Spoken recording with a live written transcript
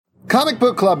Comic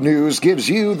Book Club News gives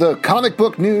you the comic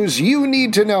book news you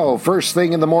need to know first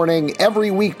thing in the morning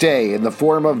every weekday in the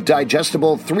form of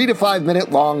digestible 3 to 5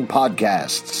 minute long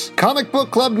podcasts. Comic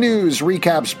Book Club News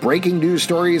recaps breaking news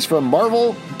stories from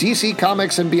Marvel, DC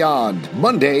Comics, and beyond,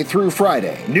 Monday through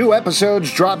Friday. New episodes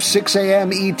drop 6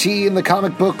 a.m. ET in the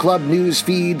Comic Book Club News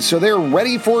feed, so they're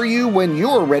ready for you when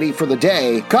you're ready for the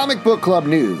day. Comic Book Club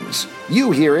News.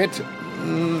 You hear it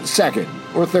second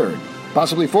or third,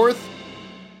 possibly fourth.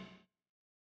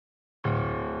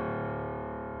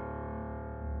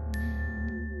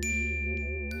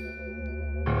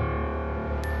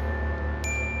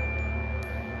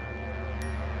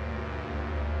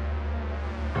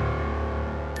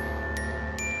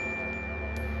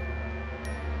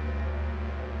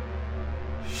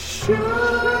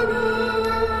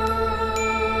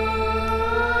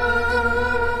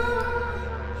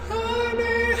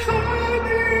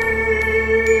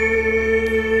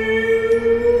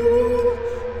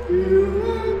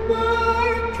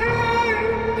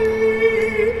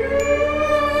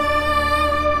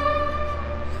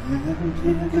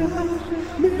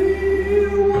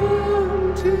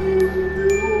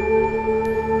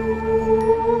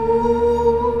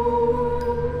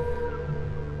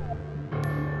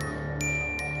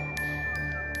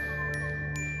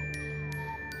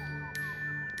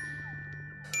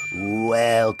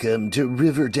 Welcome to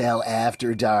Riverdale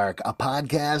After Dark, a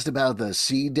podcast about the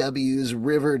CW's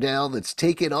Riverdale that's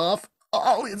taken off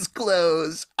all its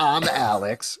clothes. I'm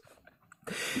Alex.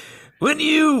 When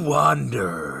you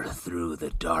wander through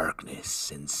the darkness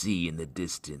and see in the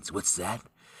distance, what's that?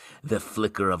 The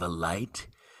flicker of a light?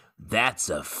 That's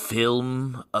a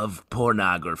film of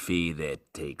pornography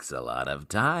that takes a lot of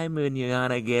time, and you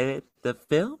gotta get the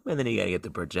film, and then you gotta get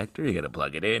the projector, you gotta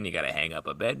plug it in, you gotta hang up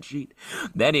a bed sheet,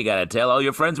 then you gotta tell all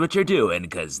your friends what you're doing,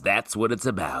 because that's what it's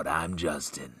about. I'm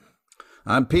Justin.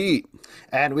 I'm Pete.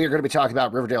 And we are going to be talking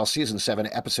about Riverdale Season 7,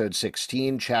 Episode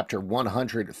 16, Chapter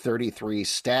 133,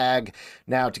 Stag.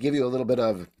 Now, to give you a little bit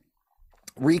of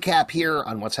recap here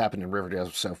on what's happened in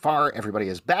Riverdale so far, everybody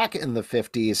is back in the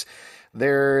 50s.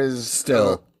 There's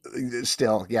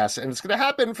Still, yes. And it's going to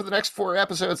happen for the next 4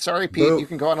 episodes. Sorry, Pete. Boop. You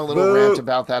can go on a little rant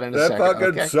about that in a second. That fucking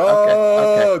Okay?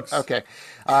 sucks. Okay.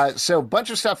 So a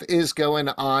bunch of stuff is going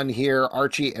on here.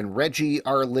 Archie and Reggie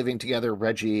are living together.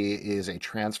 Reggie is a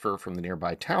transfer from the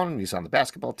nearby town. He's on the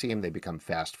basketball team. They become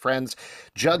fast friends.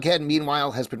 Jughead,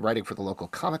 meanwhile, has been writing for the local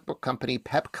comic book company,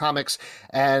 Pep Comics,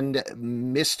 and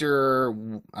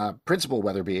Mr. Principal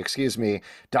Weatherby,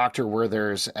 Dr.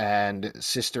 Werthers and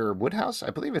Sister Woodhouse,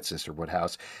 I believe it's Sister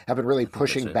Woodhouse, have been really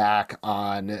pushing back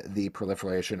on the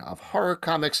proliferation of horror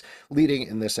comics, leading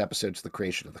in this episode to the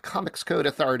creation of the Comics Code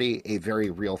Authority, a very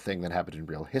real thing that happened in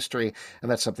real history, and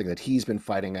that's something that he's been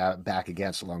fighting back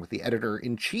against, along with the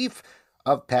editor-in-chief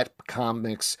of Pet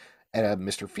Comics,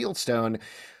 Mr. Fieldstone.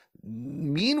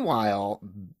 Meanwhile,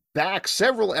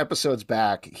 several episodes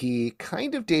back, he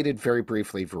kind of dated very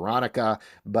briefly Veronica,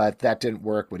 but that didn't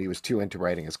work when he was too into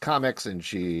writing his comics, and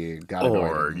she got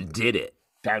annoyed. Or did it?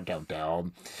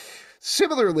 Down.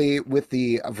 Similarly, with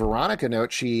the Veronica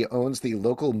note, she owns the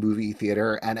local movie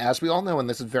theater, and as we all know, and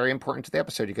this is very important to the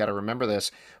episode, you got to remember this,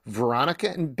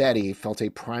 Veronica and Betty felt a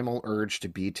primal urge to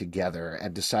be together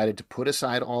and decided to put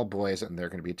aside all boys, and they're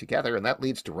going to be together, and that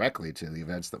leads directly to the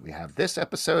events that we have this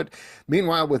episode.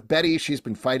 Meanwhile, with Betty, she's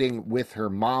been fighting with her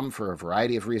mom for a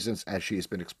variety of reasons as she's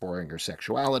been exploring her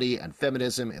sexuality and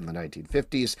feminism in the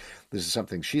 1950s. This is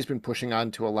something she's been pushing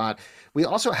on to a lot. We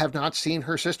also have not seen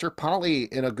her sister Polly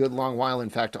in a good long while, in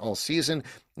fact, all season.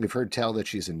 We've heard tell that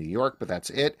she's in New York, but that's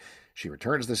it. She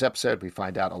returns this episode. We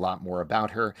find out a lot more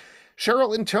about her.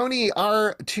 Cheryl and Tony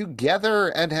are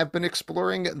together and have been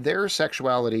exploring their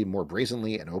sexuality more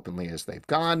brazenly and openly as they've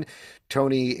gone.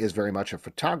 Tony is very much a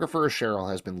photographer.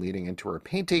 Cheryl has been leaning into her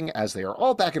painting as they are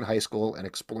all back in high school and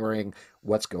exploring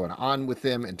what's going on with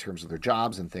them in terms of their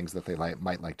jobs and things that they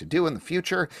might like to do in the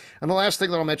future. And the last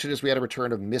thing that I'll mention is we had a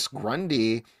return of Miss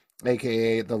Grundy,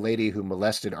 a.k.a. the lady who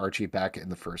molested Archie back in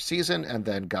the first season and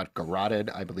then got garroted,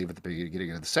 I believe, at the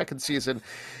beginning of the second season.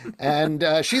 And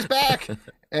she's back,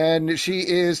 and she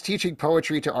is teaching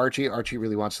poetry to Archie. Archie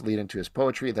really wants to lead into his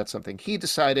poetry. That's something he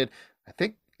decided, I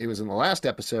think it was in the last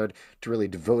episode, to really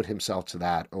devote himself to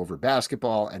that over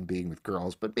basketball and being with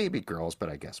girls, but maybe girls, but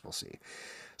I guess we'll see.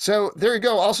 So there you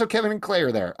go. Also, Kevin and Clay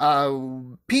are there.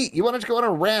 Pete, you wanted to go on a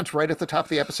rant right at the top of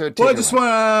the episode. Well, I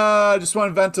just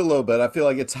want to vent a little bit. I feel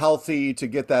like it's healthy to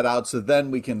get that out, so then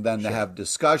we can have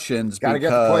discussions. Got to get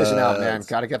the poison out, man.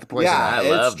 Got to get the poison out.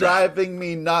 Yeah, it's driving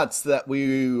me nuts that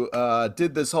we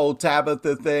did this whole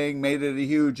Tabitha thing, made it a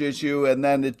huge issue, and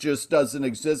then it just doesn't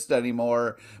exist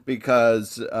anymore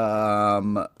because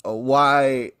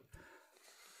why?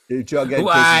 Jughead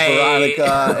Why? kisses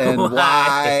Veronica, and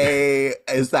why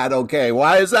is that okay?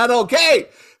 Why is that okay?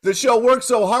 The show worked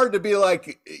so hard to be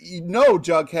like, no,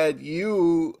 Jughead,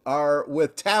 you are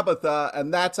with Tabitha,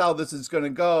 and that's how this is going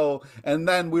to go. And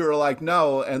then we were like,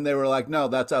 no, and they were like, no,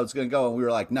 that's how it's going to go, and we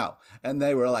were like, no, and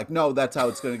they were like, no, that's how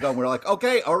it's going to go. And we were like,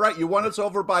 okay, all right, you won us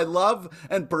over by love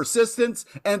and persistence,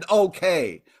 and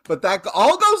okay. But that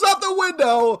all goes out the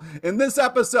window in this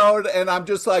episode, and I'm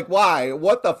just like, why?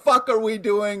 What the fuck are we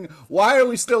doing? Why are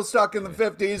we still stuck in the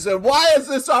 50s? And why is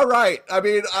this all right? I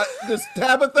mean, does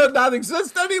Tabitha not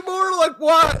exist anymore? Like,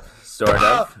 what? Sort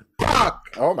of.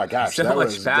 Fuck. Oh my gosh. So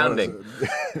much pounding.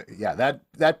 Yeah,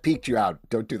 that peaked you out.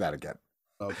 Don't do that again.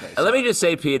 Okay. Let me just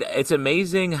say, Pete, it's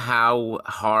amazing how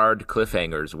hard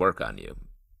cliffhangers work on you.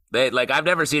 I've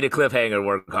never seen a cliffhanger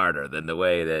work harder than the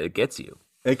way that it gets you.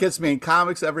 It gets me in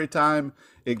comics every time.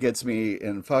 It gets me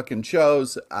in fucking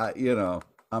shows.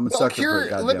 I'm a sucker for a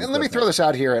goddamn let me throw this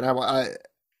out here, and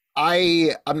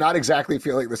I'm not exactly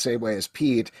feeling the same way as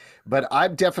Pete, but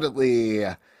I'm definitely,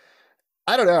 I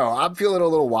don't know, I'm feeling a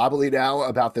little wobbly now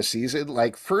about the season.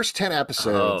 Like, first 10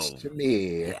 episodes to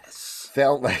me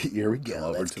felt like, here we go.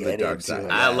 Over Let's to the get dark into side.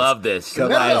 it. I love this.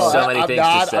 Come I have on. so many things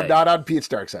to say. I'm not on Pete's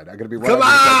dark side. I'm going to be Come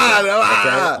on!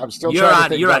 Okay? I'm still You're trying to on.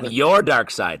 think You're about on your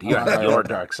dark side. You're on your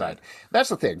dark side. That's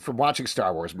the thing. From watching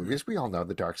Star Wars movies, we all know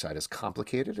the dark side is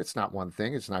complicated. It's not one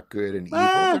thing. It's not good and evil.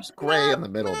 There's gray in the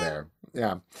middle there.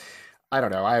 Yeah. I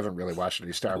don't know. I haven't really watched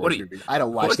any Star Wars movies. I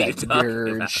don't watch that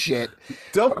nerd shit.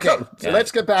 Okay, so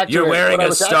let's get back to You're wearing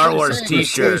a Star Wars saying.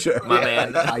 T-shirt, my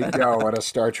man. I know, what a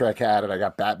Star Trek hat, and I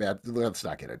got Batman. Let's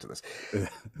not get into this.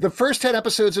 The first 10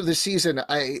 episodes of the season,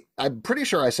 I'm pretty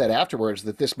sure I said afterwards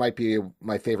that this might be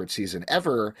my favorite season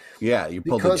ever. Yeah, you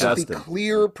pulled because of the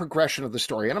clear progression of the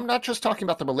story. And I'm not just talking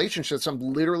about the relationships. I'm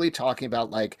literally talking about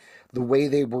like the way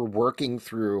they were working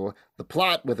through the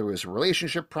plot, whether it was a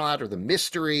relationship plot or the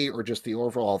mystery or just the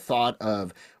overall thought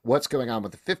of what's going on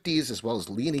with the 50s, as well as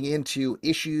leaning into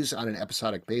issues on an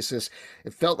episodic basis.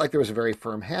 It felt like there was a very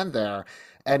firm hand there.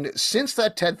 And since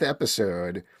that 10th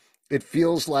episode, it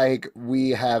feels like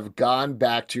we have gone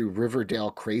back to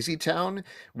Riverdale Crazy Town,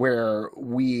 where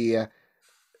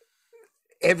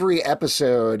every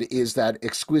episode is that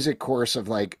exquisite course of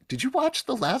like, did you watch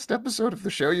the last episode of the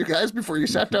show, you guys, before you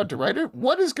sat down to write it?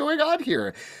 What is going on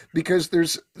here? Because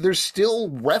there's still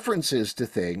references to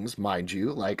things, mind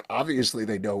you, like obviously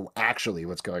they know actually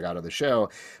what's going on in the show,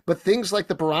 but things like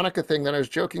the Veronica thing that I was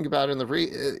joking about in the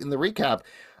recap,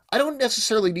 I don't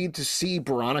necessarily need to see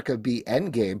Veronica be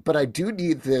endgame, but I do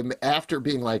need them after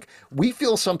being like, we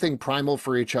feel something primal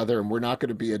for each other and we're not going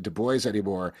to be a Du Bois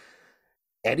anymore.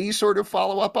 Any sort of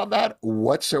follow-up on that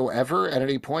whatsoever at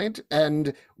any point.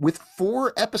 And with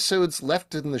 4 episodes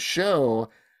left in the show,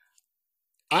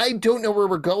 I don't know where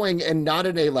we're going, and not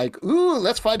in a like, ooh,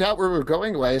 let's find out where we're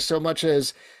going way, so much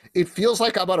as it feels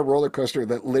like I'm on a roller coaster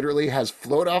that literally has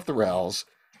flown off the rails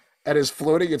and is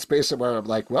floating in space somewhere. I'm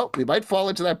like, well, we might fall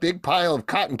into that big pile of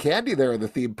cotton candy there in the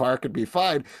theme park and be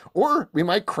fine, or we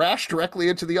might crash directly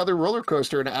into the other roller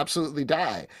coaster and absolutely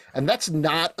die. And that's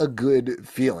not a good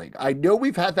feeling. I know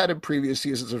we've had that in previous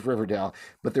seasons of Riverdale,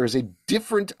 but there's a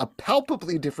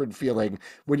palpably different feeling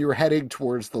when you're heading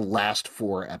towards the last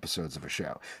 4 episodes of a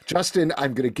show. Justin,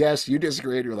 I'm going to guess you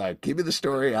disagree and you're like, give me the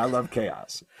story. I love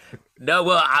chaos. No,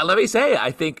 well, let me say, I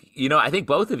think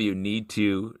both of you need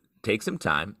to take some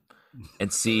time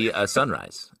and see a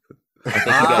sunrise. I think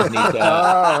you guys need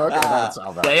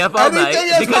to stay up all night.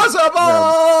 Anything is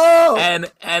possible!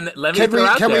 And let me throw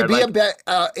out can there, we be a bit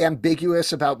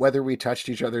ambiguous about whether we touched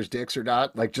each other's dicks or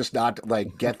not? Like, just not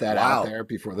like get that out there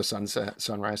before the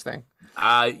sunrise thing.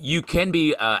 You can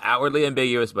be outwardly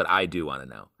ambiguous, but I do want to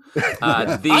know.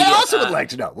 I also would like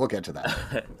to know. We'll get to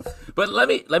that. But let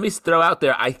me throw out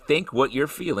there, I think what you're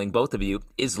feeling, both of you,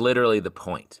 is literally the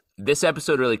point. This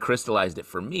episode really crystallized it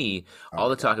for me. All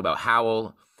the talk about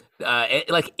Howl,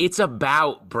 it's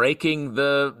about breaking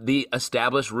the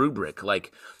established rubric.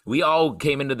 Like, we all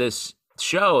came into this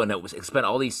show and it spent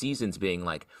all these seasons being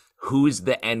like, who's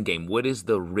the end game? What is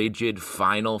the rigid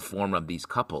final form of these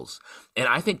couples? And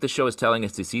I think the show is telling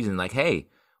us this season, like, hey,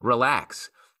 relax.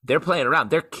 They're playing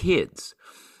around. They're kids.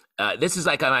 This is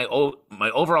like my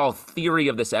overall theory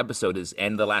of this episode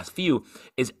and the last few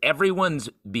is everyone's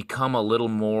become a little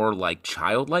more like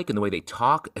childlike in the way they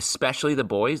talk, especially the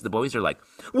boys. The boys are like,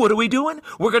 "What are we doing?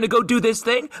 We're gonna go do this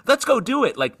thing. Let's go do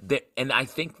it!" And I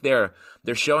think they're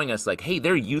showing us like, hey,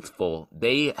 they're youthful.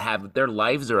 They have their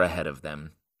lives are ahead of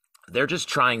them. They're just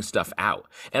trying stuff out,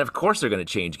 and of course they're gonna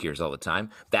change gears all the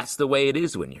time. That's the way it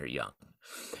is when you're young.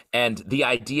 And the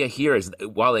idea here is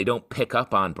while they don't pick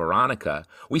up on Veronica,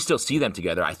 we still see them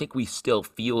together. I think we still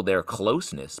feel their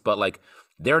closeness, but like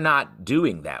they're not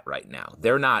doing that right now.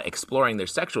 They're not exploring their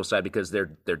sexual side because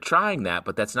they're trying that,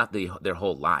 but that's not their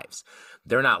whole lives.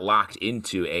 They're not locked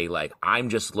into a like I'm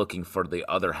just looking for the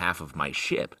other half of my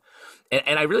ship.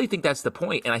 And I really think that's the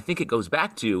point. And I think it goes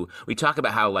back to we talk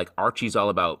about how like Archie's all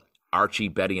about Archie,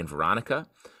 Betty, and Veronica.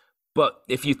 But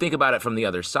if you think about it from the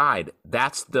other side,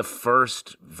 that's the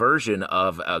first version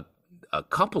of a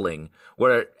coupling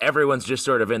where everyone's just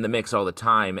sort of in the mix all the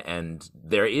time and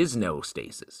there is no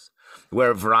stasis.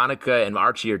 Where Veronica and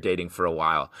Archie are dating for a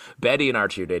while, Betty and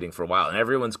Archie are dating for a while, and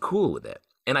everyone's cool with it.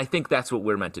 And I think that's what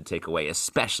we're meant to take away,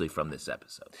 especially from this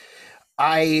episode.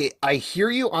 I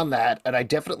hear you on that, and I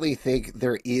definitely think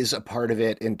there is a part of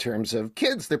it in terms of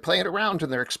kids. They're playing around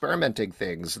and they're experimenting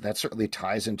things. That certainly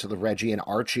ties into the Reggie and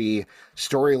Archie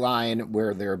storyline,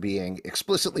 where they're being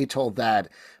explicitly told that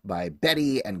by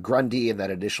Betty and Grundy in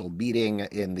that initial meeting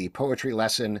in the poetry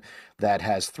lesson that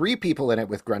has 3 people in it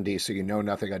with Grundy, so you know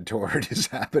nothing untoward is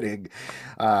happening.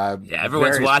 Yeah,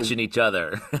 everyone's watching each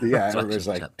other. Yeah, everyone's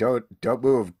like, don't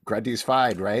move. Grundy's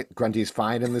fine, right? Grundy's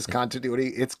fine in this continuity.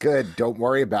 It's good. Don't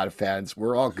worry about it, fans.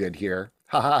 We're all good here.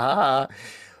 Ha ha ha ha.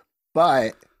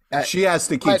 But she has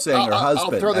to keep saying her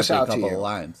husband. I'll throw this out to you. Of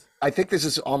lines. I think this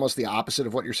is almost the opposite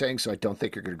of what you're saying, so I don't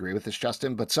think you're going to agree with this,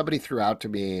 Justin. But somebody threw out to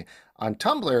me on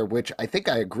Tumblr, which I think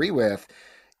I agree with.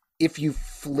 If you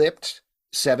flipped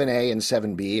 7A and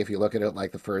 7B, if you look at it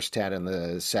like the first 10 and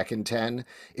the second 10,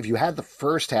 if you had the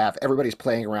first half, everybody's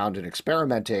playing around and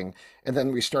experimenting, and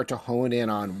then we start to hone in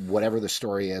on whatever the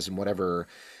story is and whatever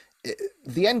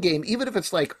the end game, even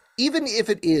if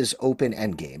it is open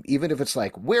end game, even if it's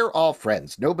like we're all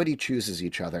friends, nobody chooses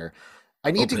each other.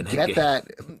 I need to get that.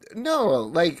 No,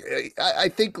 like I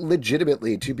think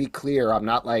legitimately, to be clear, I'm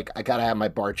not like I gotta have my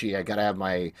Barchi,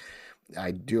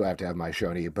 I do have to have my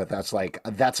Shoni, but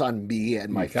that's on me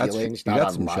and my feelings, not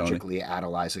on logically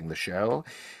analyzing the show.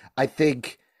 I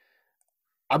think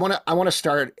I want to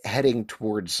start heading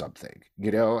towards something,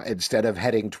 instead of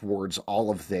heading towards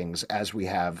all of things as we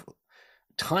have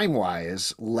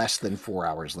time-wise less than 4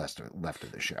 hours left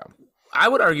of the show. I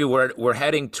would argue we're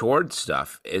heading towards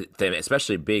stuff,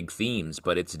 especially big themes,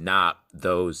 but it's not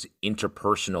those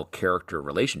interpersonal character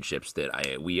relationships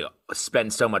that we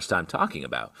spend so much time talking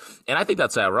about. And I think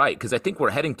that's all right, because I think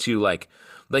we're heading to like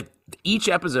each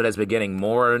episode has been getting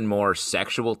more and more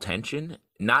sexual tension,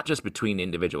 not just between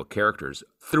individual characters,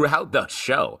 throughout the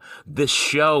show. The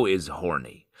show is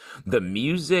horny. The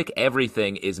music,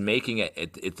 everything is making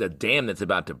it's a dam that's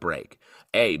about to break.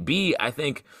 A. B, I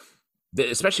think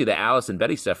especially the Alice and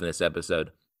Betty stuff in this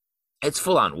episode, it's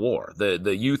full on war.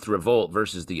 The youth revolt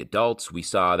versus the adults. We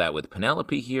saw that with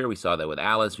Penelope here. We saw that with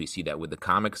Alice. We see that with the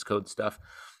Comics Code stuff.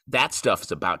 That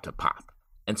stuff's about to pop.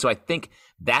 And so I think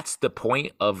that's the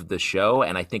point of the show.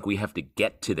 And I think we have to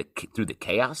get through the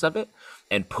chaos of it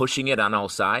and pushing it on all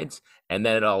sides. And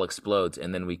then it all explodes.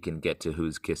 And then we can get to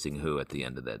who's kissing who at the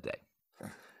end of the day.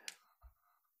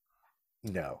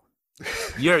 No.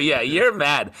 You're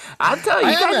mad. I'm telling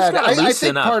you, guys gotta loosen I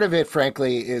think up. Part of it,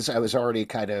 frankly, is I was already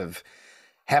kind of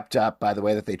hepped up by the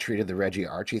way that they treated the Reggie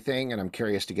Archie thing, and I'm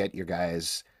curious to get your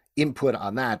guys' input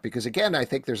on that, because again, I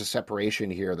think there's a separation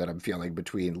here that I'm feeling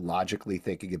between logically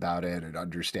thinking about it and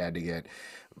understanding it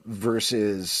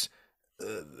versus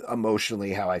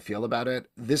emotionally how I feel about it.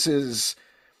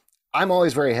 I'm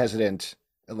always very hesitant,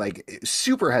 like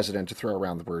super hesitant to throw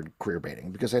around the word queer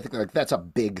baiting, because I think like that's a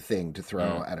big thing to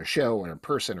throw at a show or a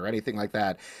person or anything like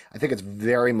that. I think it's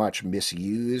very much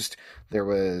misused. There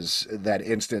was that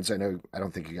instance, I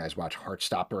don't think you guys watch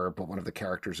Heartstopper, but one of the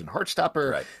characters in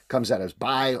Heartstopper comes out as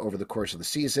bi over the course of the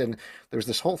season. There's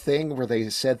this whole thing where they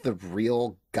said the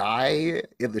real guy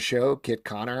in the show, Kit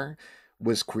Connor,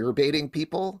 was queer baiting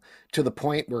people to the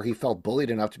point where he felt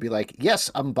bullied enough to be like, yes,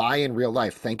 I'm bi in real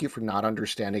life. Thank you for not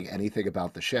understanding anything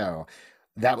about the show.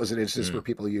 That was an instance where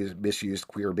people misused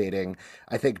queer baiting.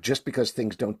 I think just because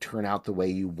things don't turn out the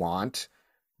way you want,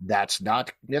 that's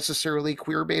not necessarily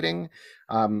queer baiting.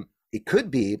 It could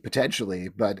be potentially,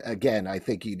 but again, I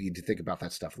think you need to think about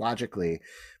that stuff logically.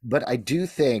 But I do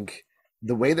think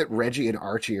the way that Reggie and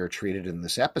Archie are treated in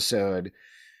this episode,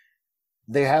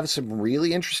 they have some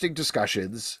really interesting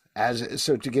discussions.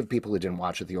 So to give people who didn't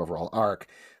watch it the overall arc,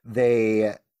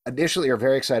 they initially are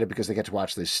very excited because they get to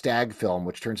watch this Stag film,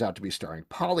 which turns out to be starring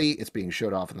Polly. It's being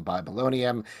showed off in the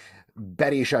Babylonium.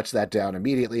 Betty shuts that down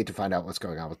immediately to find out what's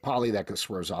going on with Polly. That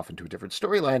swerves off into a different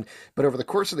storyline. But over the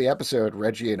course of the episode,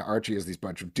 Reggie and Archie, as these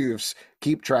bunch of doofs,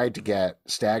 keep trying to get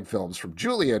Stag films from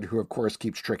Julian, who of course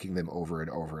keeps tricking them over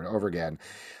and over and over again.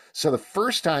 So the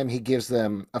first time he gives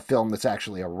them a film that's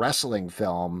actually a wrestling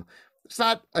film, it's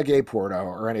not a gay porno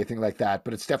or anything like that,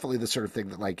 but it's definitely the sort of thing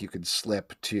that like you could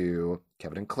slip to.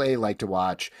 Kevin and Clay like to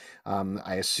watch.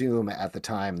 I assume at the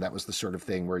time that was the sort of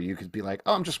thing where you could be like,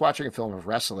 oh, I'm just watching a film of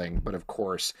wrestling. But of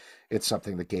course, it's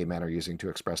something that gay men are using to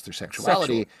express their Sexual.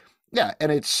 sexuality. Yeah.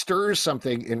 And it stirs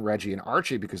something in Reggie and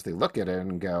Archie because they look at it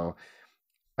and go,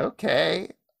 okay,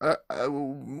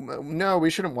 no, we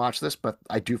shouldn't watch this, but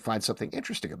I do find something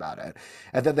interesting about it.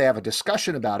 And then they have a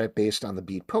discussion about it based on the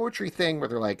beat poetry thing where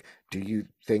they're like, do you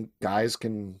think guys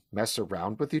can mess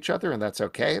around with each other and that's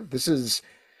okay? This is,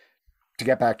 to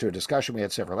get back to a discussion we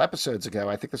had several episodes ago,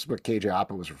 I think this is what KJ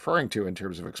Apa was referring to in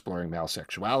terms of exploring male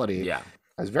sexuality. Yeah.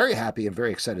 I was very happy and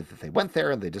very excited that they went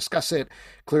there and they discuss it.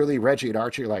 Clearly, Reggie and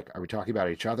Archie are like, are we talking about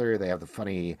each other? They have the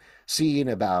funny scene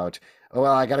about, oh,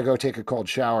 well, I got to go take a cold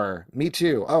shower. Me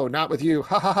too. Oh, not with you.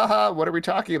 Ha ha ha ha. What are we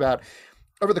talking about?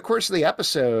 Over the course of the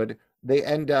episode, they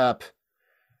end up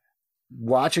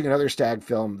watching another Stag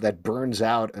film that burns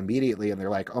out immediately. And they're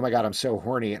like, oh my God, I'm so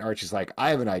horny. And Archie's like,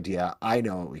 I have an idea. I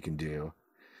know what we can do.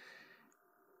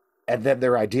 And then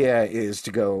their idea is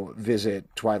to go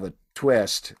visit Twyla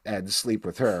Twist and sleep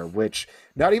with her, which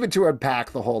not even to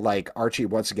unpack the whole like Archie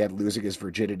once again losing his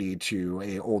virginity to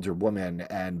a older woman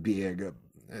and being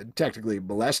technically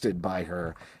molested by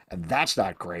her, and that's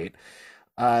not great.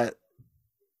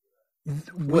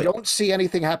 We don't see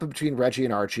anything happen between Reggie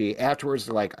and Archie. Afterwards,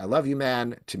 they're like, I love you,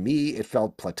 man. To me, it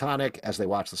felt platonic as they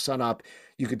watched the sun up.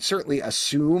 You could certainly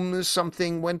assume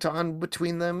something went on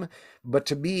between them, but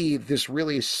to me, this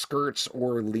really skirts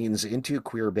or leans into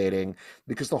queer baiting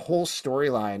because the whole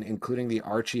storyline, including the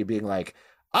Archie being like,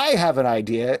 I have an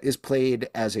idea, is played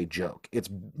as a joke. It's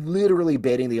literally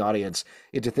baiting the audience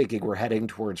into thinking we're heading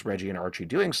towards Reggie and Archie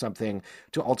doing something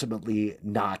to ultimately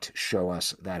not show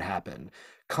us that happen.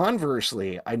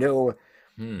 Conversely, I know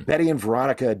Betty and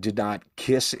Veronica did not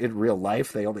kiss in real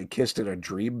life. They only kissed in a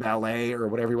dream ballet or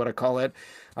whatever you want to call it.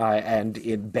 And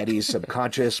in Betty's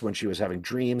subconscious when she was having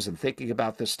dreams and thinking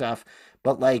about this stuff.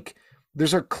 But like,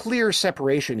 there's a clear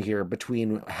separation here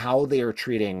between how they are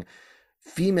treating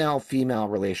female-female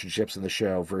relationships in the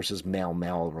show versus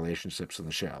male-male relationships in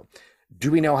the show. Do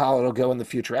we know how it'll go in the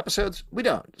future episodes? We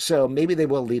don't. So maybe they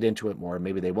will lead into it more,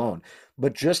 maybe they won't.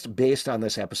 But just based on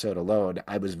this episode alone,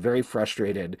 I was very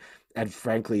frustrated and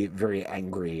frankly very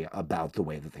angry about the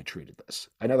way that they treated this.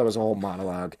 I know that was a whole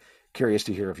monologue. Curious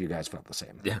to hear if you guys felt the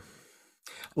same. Yeah.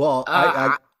 Well,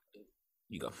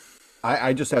 You go.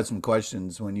 I just had some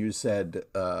questions when you said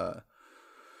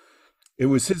it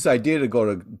was his idea to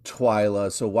go to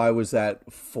Twyla. So why was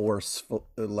that forceful?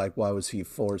 Like, why was he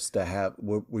forced to have?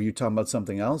 Were you talking about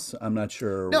something else? I'm not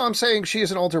sure. No, I'm saying she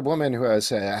is an older woman who is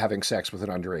having sex with an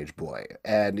underage boy.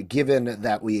 And given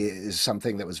that is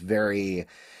something that was very,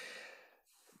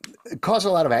 it caused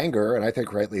a lot of anger, and I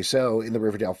think rightly so, in the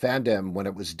Riverdale fandom when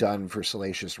it was done for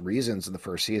salacious reasons in the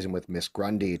first season with Miss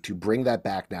Grundy, to bring that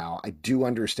back now, I do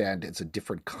understand it's a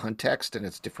different context and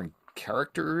it's different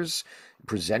characters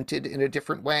presented in a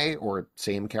different way, or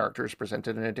same characters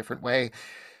presented in a different way.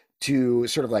 To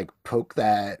sort of like poke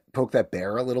that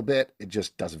bear a little bit, it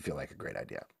just doesn't feel like a great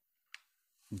idea.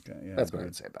 Okay, yeah, that's what I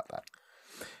would say about that.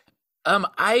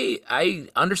 I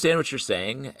understand what you're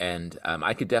saying, and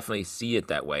I could definitely see it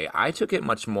that way. I took it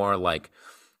much more like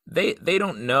they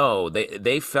don't know.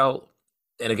 They felt,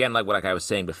 and again, like I was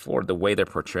saying before, the way they're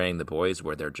portraying the boys,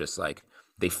 where they're just like,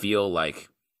 they feel like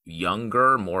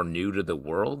younger, more new to the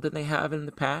world than they have in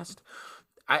the past.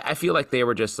 I feel like they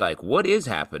were just like, what is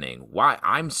happening? Why?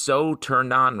 I'm so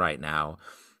turned on right now.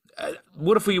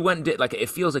 What if we went and did, like, it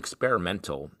feels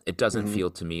experimental. It doesn't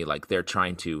feel to me like they're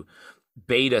trying to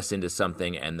bait us into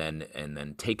something and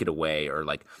then take it away, or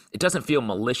like, it doesn't feel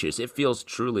malicious. It feels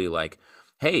truly like,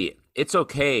 hey, it's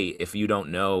okay if you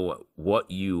don't know what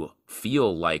you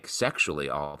feel like sexually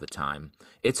all the time.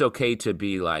 It's okay to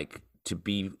be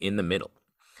in the middle.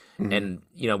 And,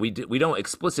 you know, we don't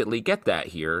explicitly get that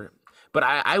here, but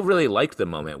I really liked the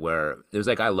moment where it was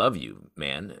like, I love you,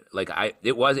 man. Like,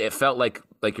 it felt like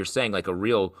you're saying, like a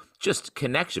real just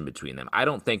connection between them. I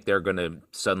don't think they're going to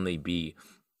suddenly be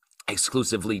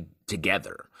exclusively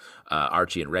together,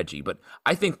 Archie and Reggie. But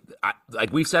I think,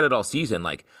 like we've said it all season,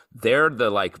 like they're the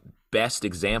like best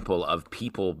example of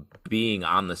people being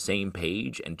on the same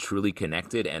page and truly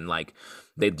connected, and like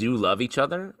they do love each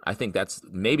other. I think that's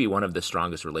maybe one of the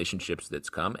strongest relationships that's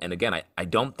come. And again, I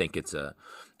don't think it's a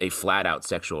flat out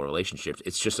sexual relationship.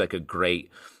 It's just like a great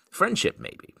friendship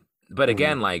maybe. But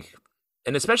again, like,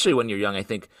 and especially when you're young, I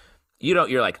think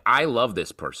you're like, I love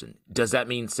this person. Does that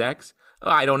mean sex? Oh,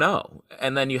 I don't know.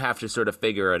 And then you have to sort of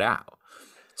figure it out.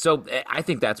 So I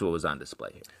think that's what was on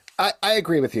display here. I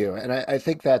agree with you. And I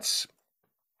think that's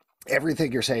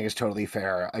everything you're saying is totally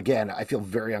fair. Again, I feel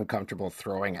very uncomfortable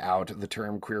throwing out the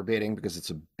term queer baiting because it's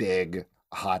a big,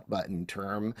 hot button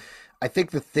term. I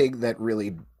think the thing that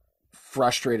really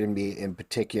frustrated me in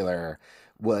particular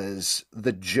was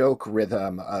the joke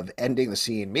rhythm of ending the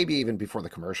scene, maybe even before the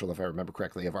commercial, if I remember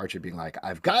correctly, of Archie being like,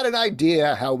 I've got an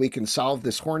idea how we can solve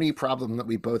this horny problem that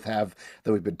we both have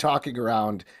that we've been talking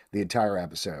around the entire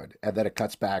episode. And then it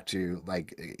cuts back to,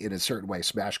 like, in a certain way,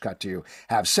 smash cut to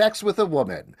have sex with a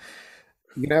woman.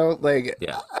 You know, like,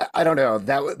 Yeah. I don't know.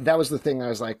 That was the thing I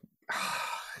was like,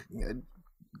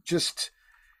 just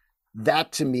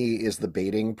that to me is the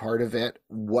baiting part of it.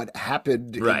 What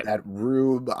happened in Right. that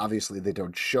room, obviously they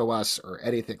don't show us or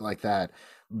anything like that,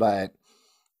 but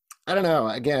I don't know.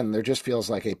 Again, there just feels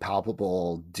like a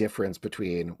palpable difference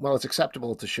between, well, it's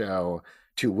acceptable to show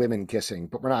two women kissing,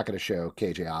 but we're not going to show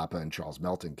KJ Apa and Charles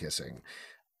Melton kissing.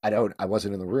 I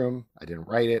wasn't in the room. I didn't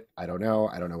write it. I don't know.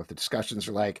 I don't know what the discussions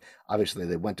are like. Obviously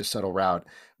they went a subtle route,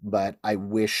 but I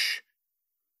wish,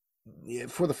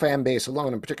 for the fan base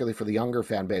alone, and particularly for the younger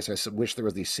fan base, wish there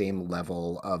was the same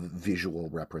level of visual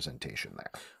representation there.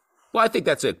 Well, I think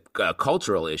that's a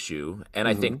cultural issue, and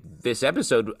I think this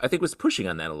episode, I think, was pushing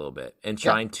on that a little bit and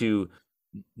trying to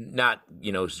not,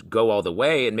 go all the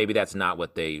way. And maybe that's not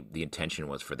what the intention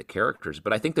was for the characters,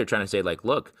 but I think they're trying to say, like,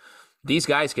 look, these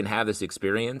guys can have this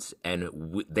experience,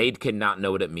 and they cannot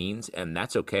know what it means, and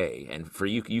that's okay. And for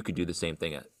you, you could do the same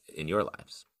thing in your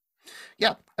lives.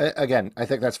 Yeah, again, I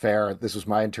think that's fair. This was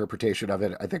my interpretation of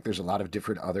it. I think there's a lot of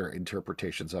different other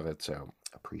interpretations of it. So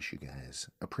appreciate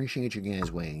you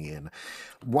guys weighing in.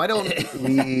 Why don't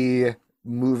we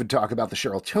move and talk about the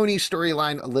Cheryl Tony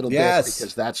storyline a little bit,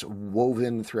 because that's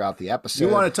woven throughout the episode.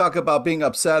 You want to talk about being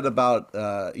upset about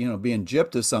being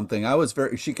gypped or something?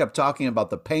 She kept talking about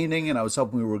the painting, and I was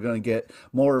hoping we were going to get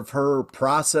more of her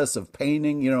process of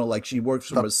painting. Like she works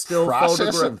from a still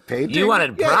process photograph. Of painting? You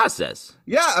wanted process.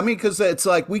 Yeah, I mean, because it's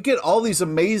like we get all these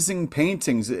amazing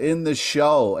paintings in the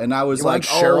show, and I was you like,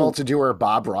 want Cheryl to do her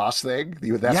Bob Ross thing?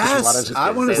 Yes, I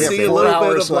want to see a little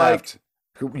bit of left.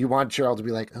 You want Cheryl to be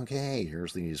like, okay,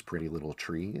 here's these pretty little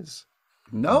trees.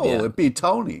 No, it'd be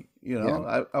Tony.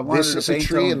 I wanted this is to a paint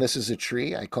tree Tony. and this is a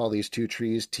tree. I call these two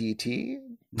trees TT.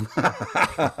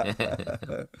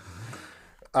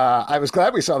 I was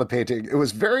glad we saw the painting. It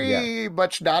was very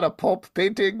much not a pulp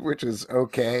painting, which is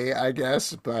okay, I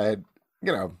guess. But,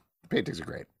 the paintings are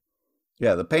great.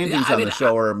 Yeah, the paintings on the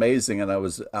show are amazing, and I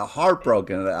was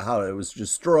heartbroken at how it was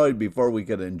destroyed before we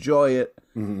could enjoy it.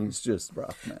 It's just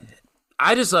rough, man.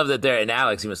 I just love that and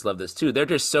Alex, you must love this too. They're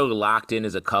just so locked in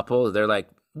as a couple. They're like,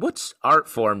 what art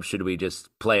form should we just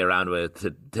play around with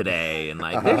today? And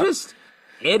like, they're just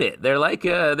in it. They're like,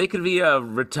 they could be a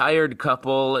retired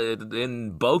couple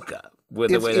in Boca. With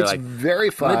the way they're like, very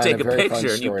fun. I'm gonna take a very picture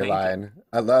fun and you paint storyline.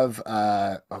 I love.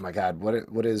 Oh my God,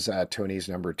 what is Tony's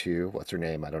number two? What's her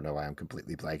name? I don't know why I'm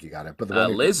completely blanking on it. But the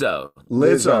one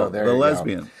Lizzo, there the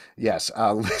lesbian. Go. Yes,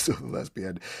 Lizzo, the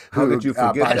lesbian. How could you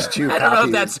forget buys that? two I don't know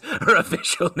if that's her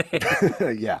official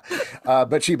name. Yeah,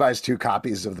 but she buys 2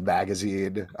 copies of the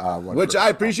magazine, which I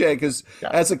appreciate because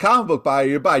as a comic book buyer,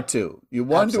 you buy 2. You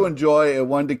one to enjoy and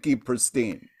one to keep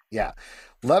pristine. Yeah,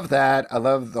 love that. I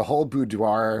love the whole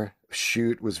boudoir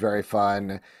shoot was very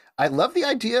fun. I love the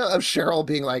idea of Cheryl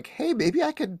being like, hey, maybe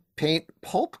I could paint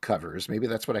pulp covers. Maybe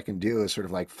that's what I can do, is sort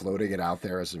of like floating it out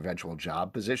there as an eventual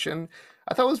job position.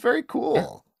 I thought it was very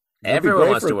cool. Yeah. Everyone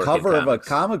wants to work for a cover of a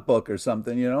comic book or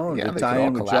something, to tie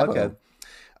in with Jughead.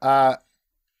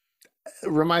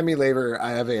 Remind me later,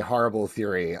 I have a horrible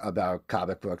theory about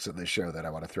comic books in this show that I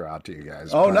want to throw out to you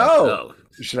guys. Oh, no.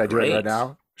 Should I do it right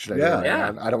now? Should I do it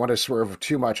right now? I don't want to swerve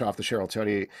too much off the Cheryl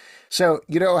Tony. So,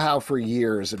 you know how for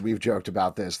years, and we've joked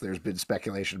about this, there's been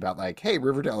speculation about like, hey,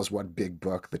 Riverdale is one big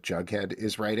book that Jughead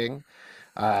is writing.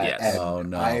 Yes. And oh,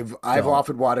 no. I've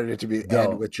often wanted it to be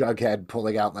end with Jughead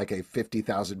pulling out like a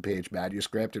 50,000 page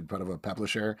manuscript in front of a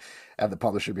publisher, and the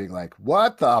publisher being like,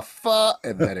 what the fuck?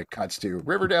 And then it cuts to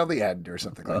Riverdale the end or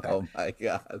something like that. Oh my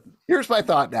God. Here's my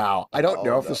thought now. I don't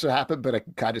know if this will happen, but I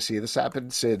can kind of see this happen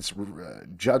since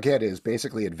Jughead is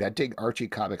basically inventing Archie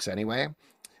comics anyway.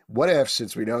 What if,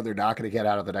 since we know they're not going to get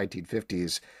out of the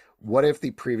 1950s, what if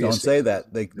the previous... Don't say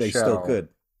that. They still could.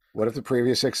 What if the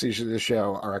previous 6 seasons of the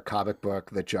show are a comic book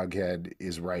that Jughead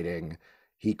is writing?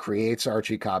 He creates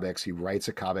Archie comics. He writes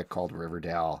a comic called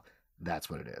Riverdale. That's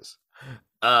what it is.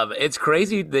 It's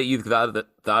crazy that you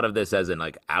thought of this as an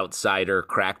like outsider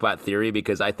crackpot theory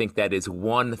because I think that is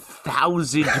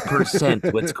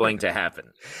 1000% what's going to happen.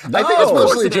 I think it's No.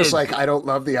 mostly it just is. like I don't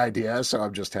love the idea, so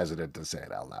I'm just hesitant to say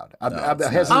it out loud. I'm it's not.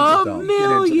 hesitant A to Don't. get into the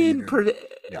million universe. per.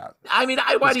 Yeah, I mean,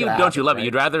 why It's do you gonna don't you happen, love it? right?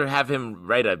 You'd rather have him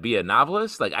be a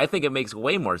novelist? Like I think it makes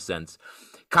way more sense.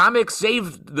 Comics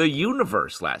saved the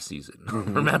universe last season.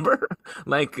 Mm-hmm. Remember?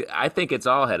 Like I think it's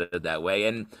all headed that way,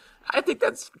 and I think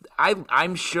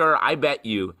I'm sure. I bet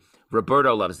you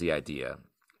Roberto loves the idea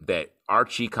that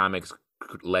Archie comics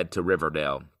led to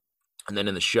Riverdale, and then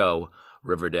in the show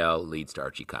Riverdale leads to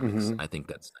Archie comics. Mm-hmm. I think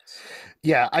that's nice.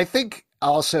 Yeah, I think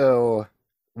also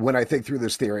when I think through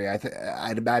this theory,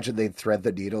 I'd imagine they'd thread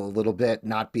the needle a little bit,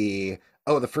 not be,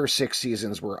 oh, the first 6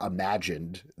 seasons were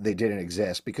imagined. They didn't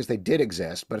exist because they did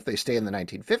exist. But if they stay in the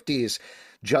 1950s,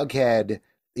 Jughead,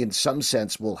 in some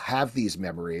sense, will have these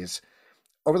memories.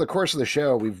 Over the course of the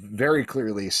show, we've very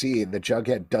clearly seen that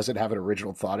Jughead doesn't have an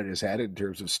original thought in his head in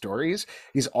terms of stories.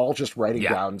 He's all just writing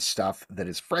Yeah. down stuff that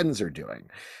his friends are doing.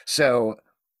 So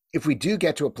if we do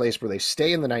get to a place where they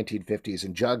stay in the 1950s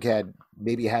and Jughead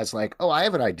maybe has like, oh, I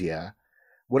have an idea.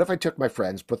 What if I took my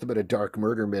friends, put them in a dark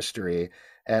murder mystery,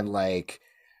 and like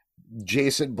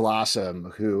Jason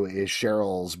Blossom, who is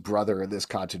Cheryl's brother in this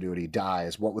continuity,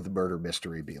 dies? What would the murder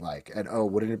mystery be like? And oh,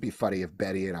 wouldn't it be funny if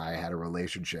Betty and I had a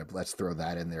relationship? Let's throw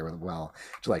that in there as well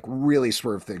to like really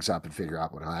swerve things up and figure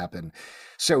out what happened.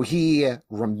 So he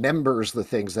remembers the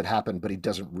things that happened, but he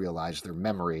doesn't realize they're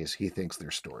memories. He thinks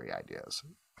they're story ideas.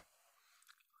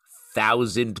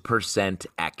 1000%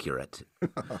 accurate.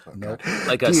 Nope.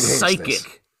 Like a Pete hates this.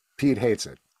 psychic. Pete hates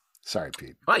it. Sorry,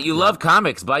 Pete. What, you love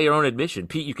comics by your own admission.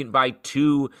 Pete, you can buy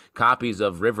 2 copies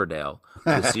of Riverdale,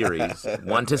 the series,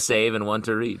 one to save and one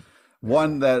to read.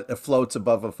 One that floats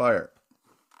above a fire.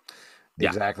 Yeah.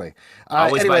 Exactly.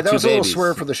 Always Anyway, buy that 2 was a little babies.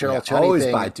 swerve for the Cheryl Yeah, Tony always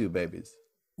thing. buy 2 babies.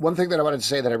 One thing that I wanted to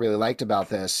say that I really liked about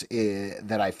this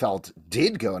that I felt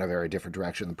did go in a very different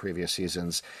direction than previous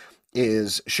seasons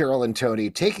is Cheryl and Tony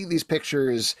taking these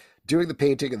pictures, doing the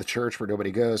painting of the church where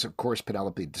nobody goes. Of course,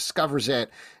 Penelope discovers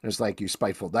it and is like, you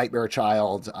spiteful nightmare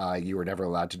child. You were never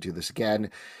allowed to do this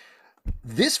again.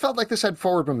 This felt like this had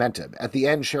forward momentum. At the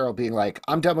end, Cheryl being like,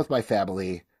 I'm done with my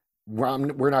family.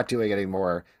 We're not doing it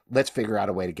anymore. Let's figure out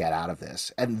a way to get out of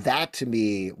this. And that to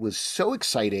me was so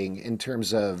exciting in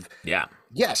terms of, Yeah.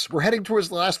 yes, we're heading towards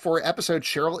the last 4 episodes.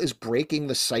 Cheryl is breaking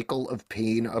the cycle of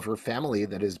pain of her family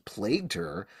that has plagued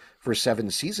her for 7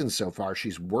 seasons so far.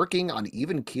 She's working on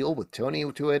even keel with Tony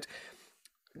to it.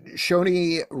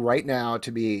 Shoney right now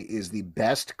to me is the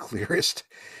best, clearest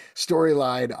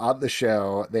storyline on the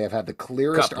show. They have had the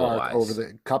clearest arc over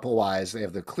the couple-wise. They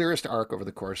have the clearest arc over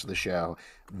the course of the show.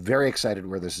 Very excited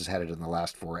where this is headed in the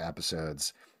last 4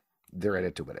 episodes. They're in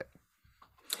it to win it.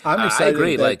 I'm I excited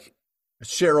agree. that Like,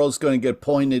 Cheryl's going to get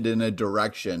pointed in a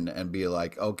direction and be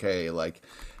like, okay, like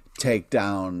take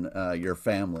down your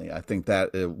family. I think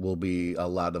that it will be a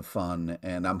lot of fun.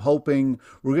 And I'm hoping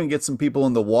we're going to get some people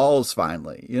in the walls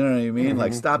finally. You know what I mean?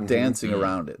 Like stop dancing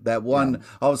around it. That one,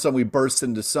 all of a sudden we burst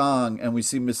into song and we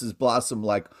see Mrs. Blossom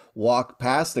like walk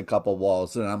past a couple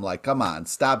walls. And I'm like, come on,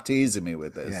 stop teasing me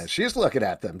with this. Yeah, she's looking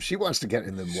at them. She wants to get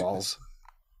in the walls.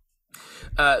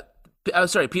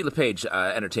 sorry, Pete LePage,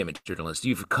 entertainment journalist.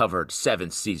 You've covered 7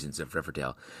 seasons of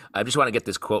Riverdale. I just want to get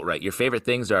this quote right. Your favorite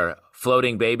things are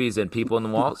floating babies and people in the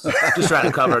walls. Just trying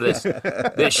to cover this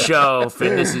show.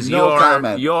 This is No your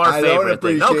comment. your I don't favorite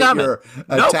thing. No appreciate comment. your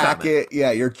No attack comment. it.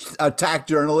 Yeah, your attack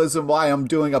journalism. Why I'm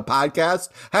doing a podcast?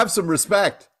 Have some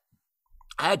respect.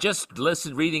 I just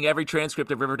reading every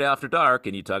transcript of Riverdale After Dark,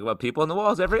 and you talk about people in the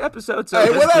walls every episode. So Hey,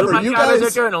 just whatever. do my You job as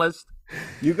guys- a journalist.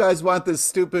 You guys want this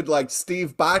stupid like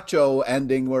Steve Baccio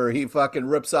ending where he fucking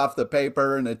rips off the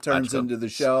paper and it turns Baccio. into the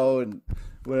show and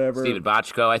whatever. Stephen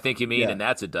Bochco, I think you mean, Yeah. and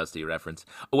that's a Dusty reference.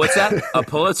 What's that? A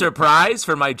Pulitzer Prize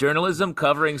for my journalism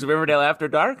covering Riverdale After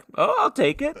Dark? Oh, I'll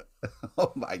take it.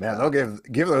 Oh my Man, god. they'll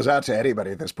give those out to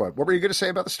anybody at this point. What were you going to say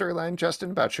about the storyline,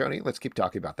 Justin, about Shoney? Let's keep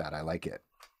talking about that. I like it.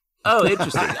 Oh,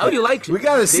 interesting. Oh, you like We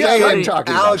got to See, stay I'm in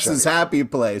talking about Alex's Shoney. happy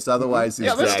place, otherwise he's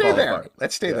Yeah, let's gonna stay fall there. apart.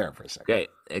 Let's stay there for a second. Okay,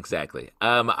 exactly.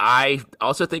 I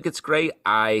also think it's great.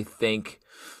 I think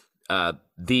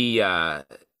they're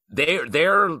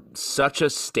such a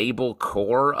stable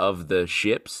core of the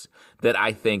ships that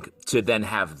I think to then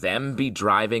have them be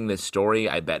driving this story,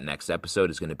 I bet next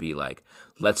episode is going to be like,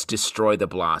 let's destroy the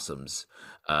Blossoms.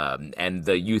 And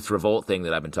the youth revolt thing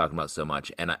that I've been talking about so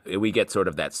much. And we get sort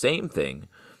of that same thing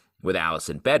with Alice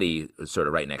and Betty sort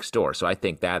of right next door. So I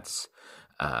think that's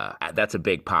a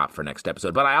big pop for next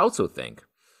episode. But I also think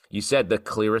you said the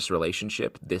clearest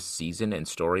relationship this season and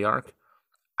story arc.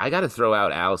 I got to throw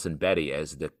out Alice and Betty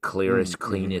as the clearest,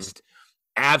 cleanest,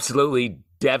 absolutely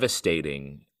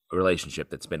devastating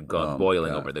relationship that's been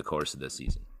boiling over the course of this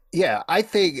season. Yeah, I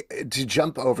think to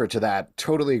jump over to that,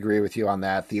 totally agree with you on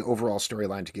that. The overall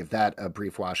storyline, to give that a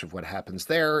brief wash of what happens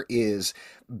there, is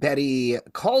Betty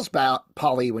calls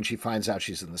Polly when she finds out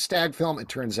she's in the Stag film. It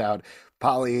turns out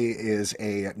Polly is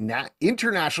a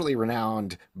internationally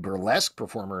renowned burlesque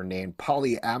performer named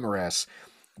Polly Amorous.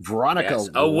 Veronica, yes,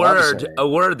 loves a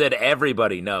word that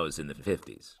everybody knows in the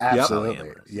 50s.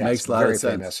 Absolutely, yes, makes a lot of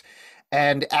sense. Famous.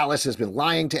 And Alice has been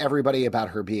lying to everybody about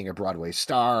her being a Broadway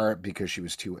star because she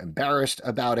was too embarrassed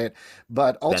about it.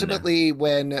 But ultimately,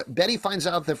 when Betty finds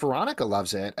out that Veronica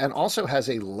loves it and also has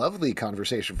a lovely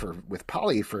conversation with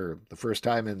Polly for the first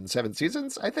time in 7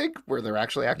 seasons, I think, where they're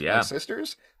actually acting like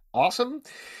sisters. Awesome.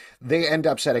 They end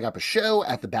up setting up a show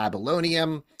at the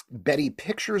Babylonium. Betty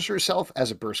pictures herself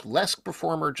as a burlesque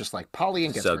performer, just like Polly,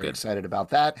 and gets very excited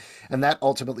about that. And that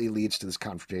ultimately leads to this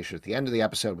confrontation at the end of the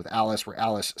episode with Alice, where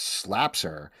Alice slaps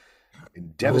her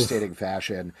in devastating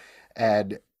fashion.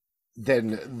 And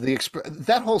then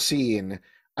that whole scene,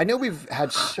 I know we've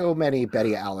had so many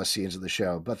Betty Alice scenes in the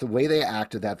show, but the way they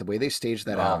acted that, the way they staged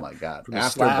that out. Oh my God. From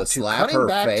after the slap, cutting her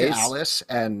back face to Alice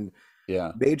and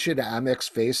Majid Amik's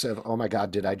face of, oh my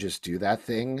God, did I just do that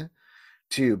thing?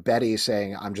 To Betty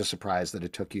saying, I'm just surprised that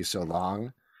it took you so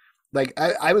long. Like,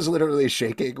 I was literally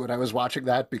shaking when I was watching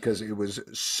that because it was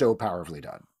so powerfully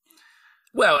done.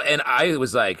 Well, and I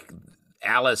was like,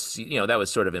 Alice, that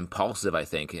was sort of impulsive, I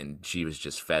think, and she was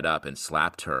just fed up and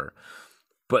slapped her.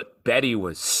 But Betty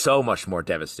was so much more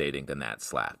devastating than that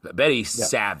slap. Betty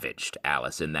savaged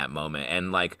Alice in that moment.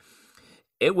 And, like,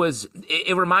 it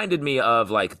reminded me of,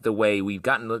 like, the way we've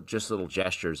gotten just little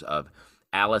gestures of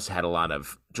Alice had a lot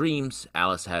of dreams.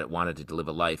 Alice wanted to live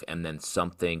a life, and then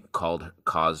something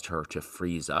caused her to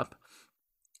freeze up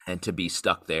and to be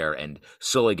stuck there and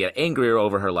slowly get angrier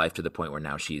over her life to the point where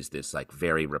now she's this like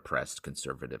very repressed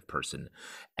conservative person,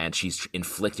 and she's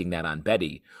inflicting that on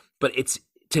Betty. But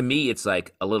to me, it's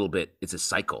like it's a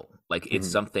cycle. Like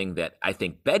it's something that I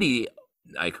think Betty,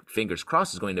 like fingers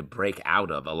crossed, is going to break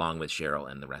out of along with Cheryl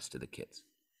and the rest of the kids.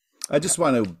 I just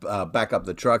want to back up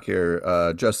the truck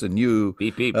here. Justin, you,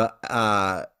 beep, beep.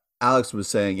 Alex was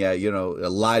saying,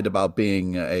 lied about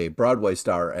being a Broadway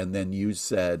star. And then you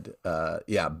said,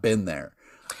 been there.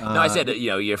 No, I said,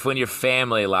 when your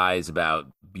family lies about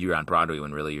you're on Broadway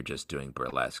when really you're just doing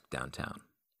burlesque downtown.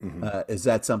 Is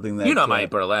that something that... my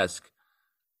burlesque.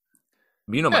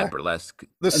 My burlesque.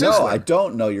 No, I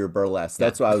don't know your burlesque.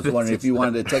 That's why I was wondering if you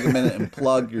wanted to take a minute and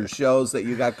plug your shows that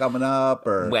you got coming up,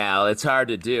 or. Well, it's hard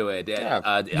to do it. Wait.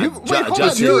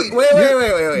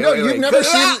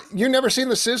 You've never seen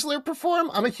the Sizzler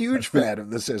perform? I'm a huge fan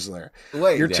of the Sizzler.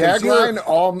 Wait, your tagline: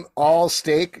 all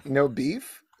steak, no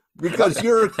beef. Because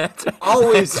you're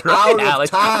always out of Alex.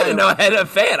 time. I didn't know I had a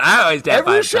fan. I always have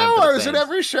every show. I was at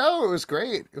every show. It was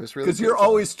great. It was really because you're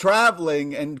always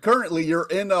traveling, and currently you're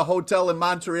in a hotel in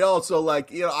Montreal. So,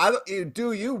 like, I don't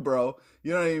do you, bro.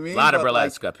 You know what I mean? A lot of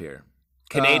burlesque up here.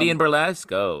 Canadian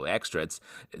burlesque. Oh, extra. It's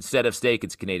instead of steak,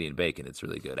 it's Canadian bacon. It's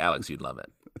really good. Alex, you'd love it.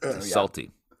 It's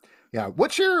salty. Yeah.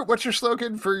 What's your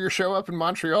slogan for your show up in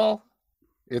Montreal?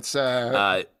 It's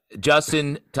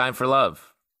Justin, time for love.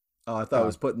 Oh, I thought I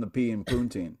was putting the P in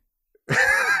Poutine.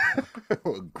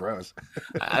 Gross.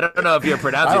 I don't know if you're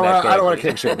pronouncing that correctly. I don't want to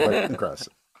kick shit, but gross.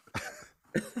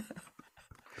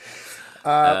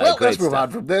 Let's move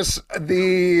on from this.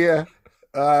 The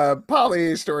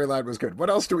Polly storyline was good.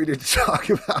 What else do we need to talk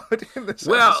about in this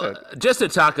episode? Just to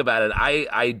talk about it,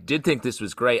 I did think this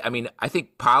was great. I mean, I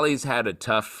think Polly's had a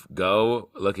tough go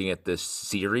looking at this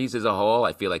series as a whole.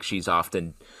 I feel like she's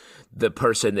often the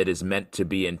person that is meant to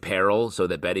be in peril so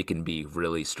that Betty can be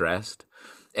really stressed.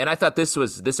 And I thought this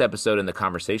episode and the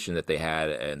conversation that they had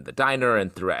in the diner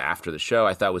and after the show,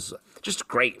 I thought was just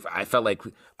great. I felt like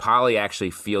Polly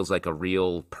actually feels like a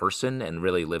real person and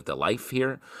really lived a life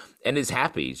here and is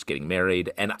happy. He's getting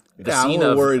married. And I'm a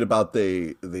little worried about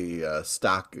the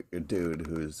stock dude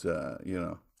who's,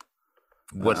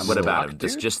 What about him?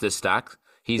 Just this stock?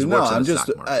 He seems what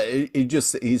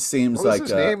like was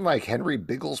his name, like Henry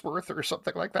Bigglesworth or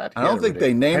something like that. I don't think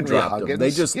they name dropped him. They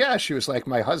just she was like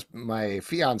my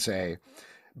fiance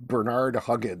Bernard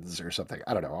Huggins or something.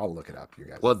 I don't know. I'll look it up, you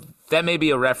guys. Well, that may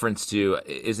be a reference to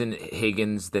isn't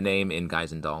Higgins the name in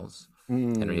Guys and Dolls?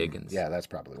 Henry Higgins. Yeah, that's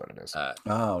probably what it is.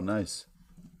 Oh, nice.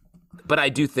 But I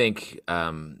do think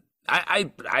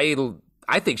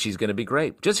I think she's going to be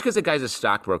great. Just because a guy's a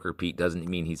stockbroker, Pete, doesn't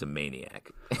mean he's a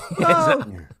maniac. Not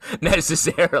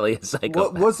necessarily a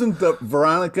psychopath. Wasn't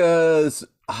Veronica's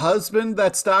husband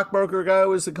that stockbroker guy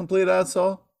was a complete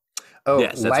asshole? Oh,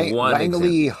 Yes, that's one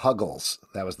Langley example. Huggles.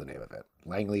 That was the name of it.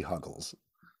 Langley Huggles.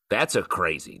 That's a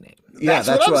crazy name. Yeah,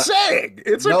 That's what I'm saying.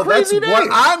 It's a no, that's crazy what name.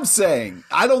 I'm saying.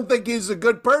 I don't think he's a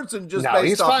good person just No, based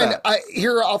he's off fine. that.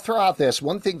 Here, I'll throw out this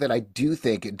one thing that I do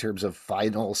think, in terms of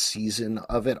final season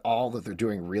of it all, that they're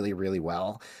doing really, really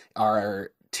well,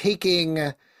 are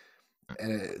taking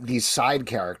these side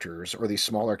characters or these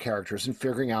smaller characters and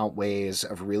figuring out ways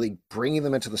of really bringing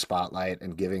them into the spotlight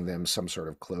and giving them some sort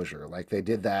of closure. Like they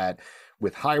did that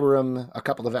with Hiram a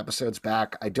couple of episodes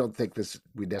back. I don't think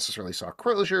we necessarily saw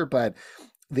closure, but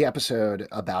the episode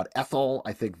about Ethel,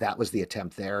 I think that was the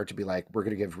attempt there to be like, we're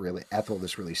going to give really Ethel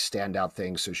this really standout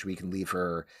thing so we can leave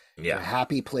her in a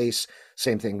happy place.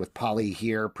 Same thing with Polly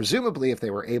here. Presumably, if they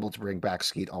were able to bring back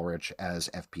Skeet Ulrich as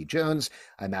FP Jones,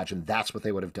 I imagine that's what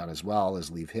they would have done as well, is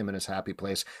leave him in his happy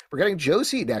place. We're getting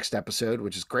Josie next episode,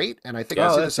 which is great. And I think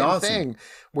I see the same thing,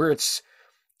 where it's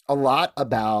a lot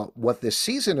about what this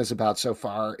season is about so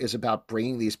far, is about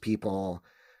bringing these people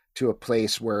to a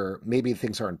place where maybe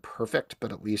things aren't perfect,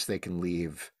 but at least they can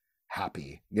leave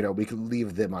happy. We can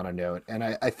leave them on a note. And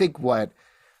I think what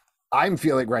I'm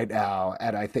feeling right now,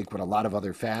 and I think what a lot of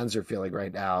other fans are feeling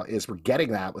right now, is we're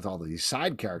getting that with all of these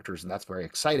side characters, and that's very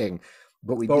exciting.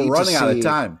 But we're running out of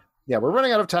time. Yeah, we're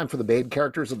running out of time for the main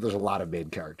characters, and there's a lot of main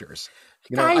characters.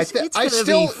 Guys, I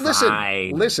still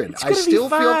listen. I still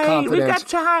feel confident. We've got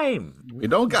time. We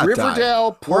don't got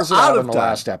Riverdale time. pulls it out in the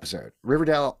last episode.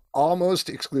 Riverdale almost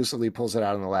exclusively pulls it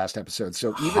out in the last episode.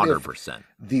 So even 100%. if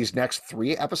these next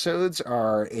 3 episodes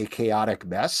are a chaotic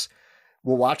mess,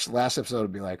 we'll watch the last episode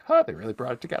and be like, they really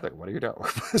brought it together. What do you know?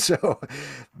 So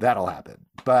that'll happen.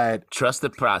 But trust the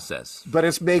process. But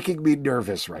it's making me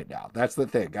nervous right now. That's the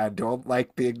thing. I don't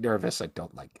like being nervous. I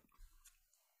don't like it.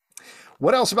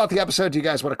 What else about the episode do you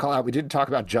guys want to call out? We didn't talk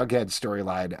about Jughead's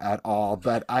storyline at all,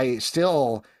 but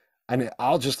and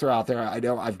I'll just throw out there, I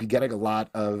know I've been getting a lot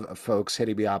of folks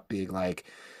hitting me up being like,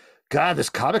 God, this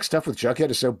comic stuff with Jughead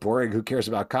is so boring. Who cares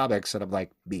about comics? And I'm like,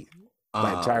 me.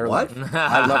 My entire life.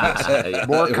 I love this.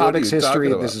 More comics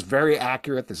history. This is very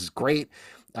accurate. This is great.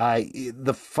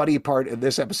 The funny part in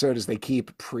this episode is they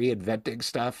keep pre-inventing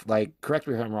stuff. Like, correct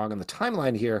me if I'm wrong on the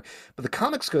timeline here, but the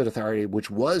Comics Code Authority,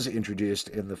 which was introduced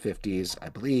in the 50s, I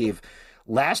believe,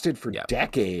 lasted for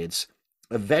decades,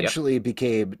 eventually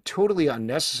became totally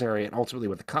unnecessary. And ultimately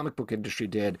what the comic book industry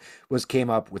did was came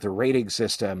up with a rating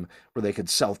system where they could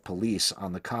self-police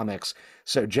on the comics.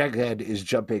 So Jughead is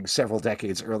jumping several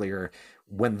decades earlier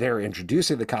when they're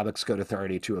introducing the Comics Code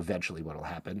Authority to eventually what will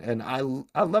happen. And I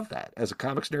love that. As a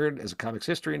comics nerd, as a comics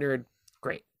history nerd,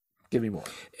 great. Give me more.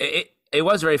 It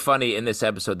was very funny in this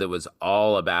episode that was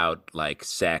all about like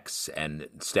sex and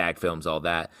Stag films, all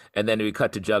that. And then we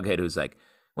cut to Jughead, who's like,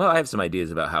 well, I have some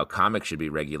ideas about how comics should be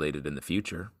regulated in the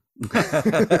future.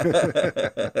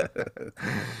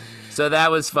 So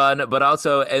that was fun, but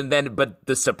also, but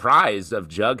the surprise of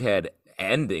Jughead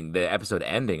ending, the episode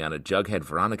ending on a Jughead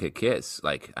Veronica kiss.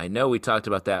 Like, I know we talked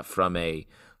about that from a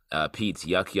Pete's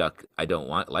yuck yuck, I don't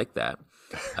want like that.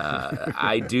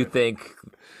 I do think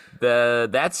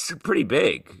that's pretty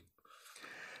big.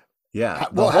 Yeah,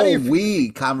 the whole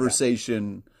we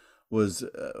conversation was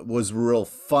real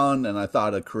fun, and I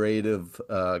thought a creative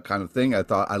kind of thing.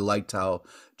 I liked how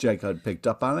Jughead picked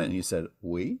up on it, and he said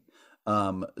we.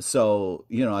 So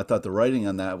I thought the writing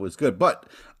on that was good, but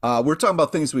we're talking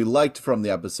about things we liked from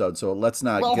the episode, so let's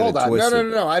not get hold it on.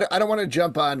 twisted. No. I don't want to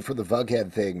jump on for the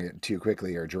Vughead thing too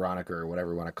quickly, or Veronica, or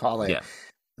whatever you want to call it. Yeah.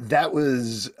 That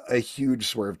was a huge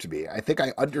swerve to me. I think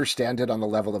I understand it on the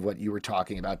level of what you were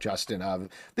talking about, Justin, of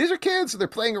these are kids, they're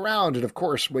playing around. And of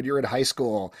course, when you're in high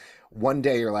school, one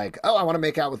day you're like, oh, I want to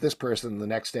make out with this person. The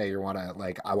next day I want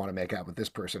to make out with this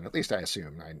person. At least I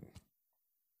assume.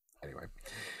 Anyway.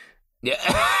 Yeah.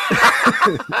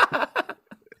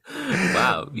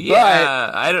 Wow.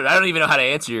 Yeah. But, I don't even know how to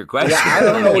answer your question. Yeah, I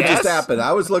don't know what just happened.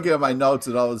 I was looking at my notes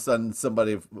and all of a sudden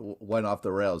somebody went off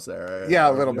the rails there. Yeah,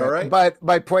 a little bit. Right? But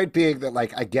my point being that,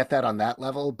 like, I get that on that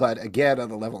level. But again, on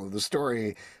the level of the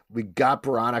story, we got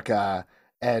Veronica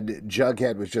and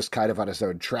Jughead was just kind of on his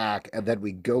own track. And then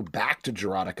we go back to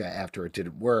Veronica after it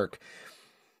didn't work.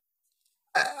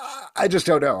 I just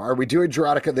don't know. Are we doing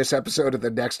Veronica this episode and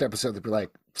the next episode that be like,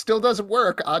 still doesn't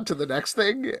work, on to the next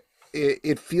thing?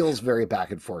 It feels very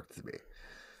back and forth to me.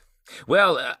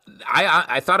 Well,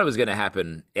 I thought it was going to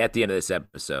happen at the end of this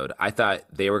episode. I thought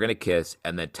they were going to kiss,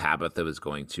 and then Tabitha was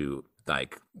going to,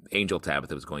 like, Angel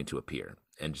Tabitha was going to appear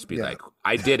and just be like,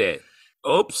 I did it.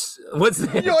 Oops. What's this?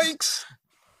 Yikes.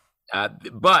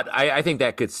 But I think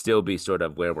that could still be sort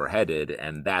of where we're headed,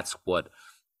 and that's what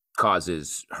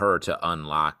causes her to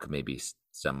unlock maybe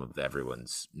some of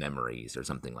everyone's memories or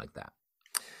something like that.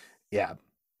 Yeah.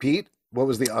 Pete, what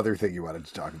was the other thing you wanted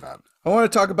to talk about? I want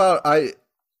to talk about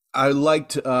I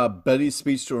liked Betty's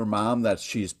speech to her mom that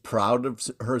she's proud of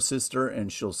her sister and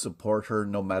she'll support her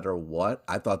no matter what.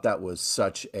 I thought that was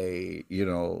such a,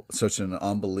 such an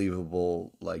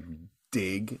unbelievable like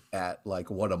dig at like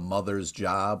what a mother's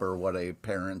job or what a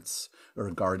parent's or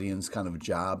guardian's kind of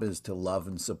job is to love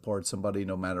and support somebody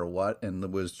no matter what. And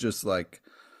it was just like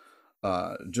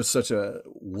just such a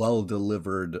well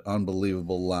delivered,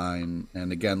 unbelievable line.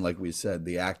 And again, like we said,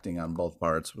 the acting on both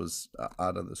parts was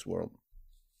out of this world.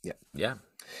 Yeah. Yeah.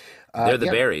 They're the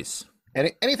yeah. berries.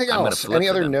 Anything else? Any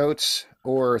other notes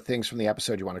or things from the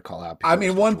episode you want to call out? I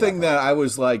mean, one thing that I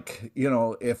was like,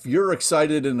 if you're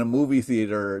excited in a movie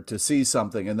theater to see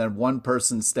something and then one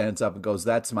person stands up and goes,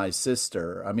 "That's my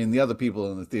sister." I mean, the other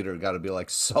people in the theater got to be like,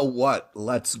 "So what?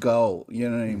 Let's go." You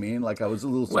know what I mean? Like I was a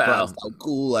little surprised how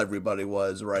cool everybody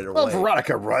was right away. Well,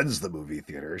 Veronica runs the movie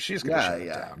theater. She's going to shut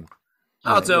it down.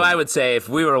 Also, I would say if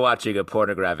we were watching a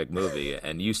pornographic movie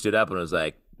and you stood up and was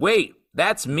like, "Wait,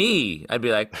 that's me," I'd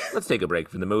be like, let's take a break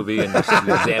from the movie and just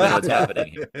examine what's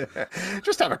happening here.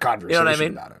 Just have a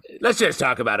conversation about it. Let's just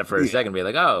talk about it for a second. Be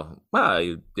like, oh,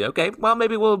 well, okay. Well,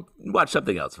 maybe we'll watch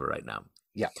something else for right now.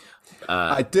 Yeah.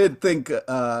 I did think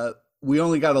we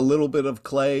only got a little bit of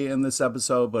Clay in this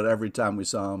episode, but every time we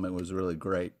saw him, it was really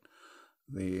great.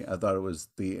 I thought it was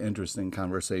the interesting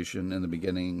conversation in the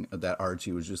beginning that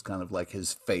Archie was just kind of like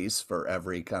his face for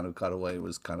every kind of cutaway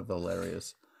was kind of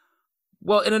hilarious.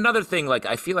 Well, and another thing, like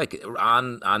I feel like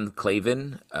on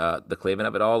Clavin, the Clavin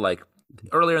of it all, like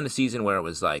earlier in the season where it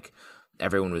was like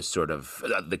everyone was sort of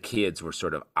the kids were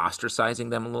sort of ostracizing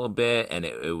them a little bit, and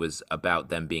it was about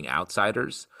them being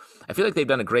outsiders. I feel like they've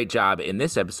done a great job in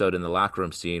this episode in the locker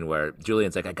room scene where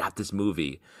Julian's like, "I got this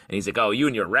movie," and he's like, "Oh, you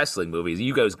and your wrestling movies,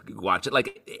 you guys watch it."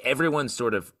 Like everyone's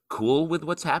sort of cool with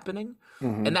what's happening,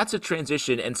 and that's a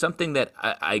transition and something that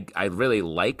I really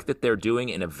like that they're doing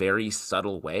in a very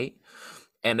subtle way.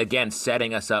 And again,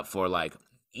 setting us up for like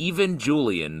even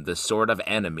Julian, the sort of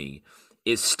enemy,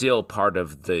 is still part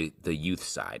of the youth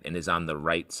side and is on the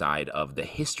right side of the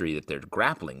history that they're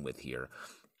grappling with here,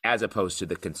 as opposed to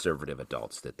the conservative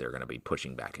adults that they're going to be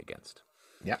pushing back against.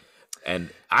 Yeah.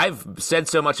 And I've said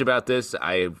so much about this.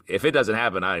 If it doesn't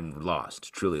happen, I'm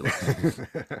lost, truly lost.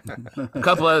 A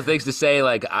couple other things to say,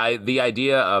 like the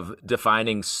idea of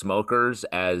defining smokers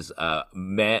as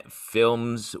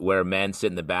films where men sit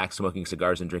in the back smoking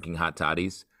cigars and drinking hot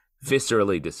toddies,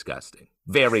 viscerally disgusting.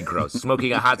 Very gross.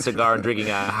 Smoking a hot cigar and drinking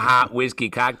a hot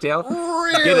whiskey cocktail.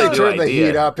 Really turn the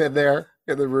heat up in there.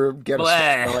 In the room, get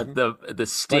the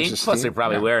stink. Plus, they're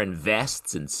probably wearing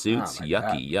vests and suits.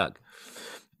 Yucky, yuck.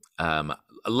 I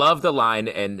love the line,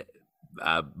 and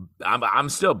I'm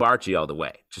still Barchi all the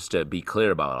way. Just to be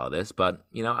clear about all this, but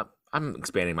I'm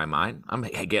expanding my mind. I'm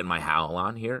getting my howl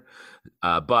on here.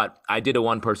 But I did a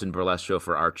one-person burlesque show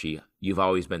for Archie. You've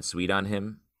always been sweet on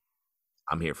him.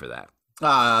 I'm here for that.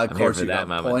 Of course, you got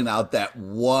to point out that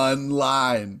one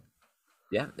line.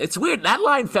 Yeah, it's weird. That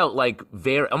line felt like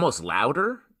almost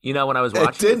louder. When I was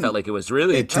watching it felt like it was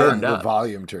really turned up. The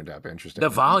volume turned up. Interesting. The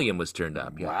volume was turned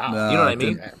up. Yeah. Wow. No, you know what I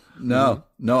mean?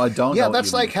 No, I don't. Yeah,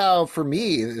 that's like how, for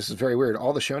me, this is very weird.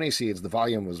 All the Shoney scenes, the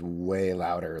volume was way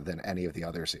louder than any of the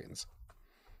other scenes.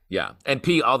 Yeah. And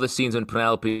P, all the scenes in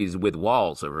Penelope's with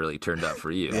walls are really turned up for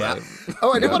you. Yeah. Right?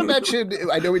 Oh, I did want to mention,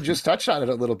 I know we just touched on it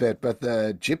a little bit, but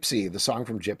the song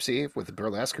from Gypsy with the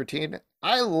burlesque routine,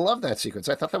 I love that sequence.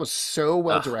 I thought that was so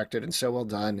well directed and so well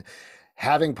done.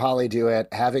 Having Polly do it,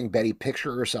 having Betty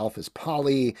picture herself as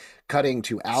Polly, cutting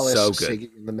to Alice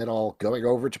singing in the middle, going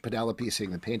over to Penelope,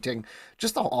 seeing the painting.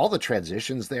 Just all the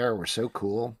transitions there were so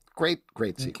cool. Great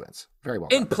sequence. Very well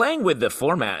done. In playing with the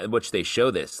format in which they show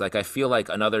this, like I feel like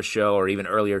another show or even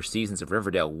earlier seasons of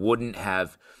Riverdale wouldn't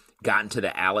have gotten to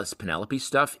the Alice Penelope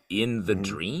stuff in the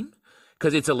dream,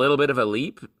 because it's a little bit of a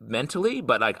leap mentally,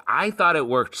 but like I thought it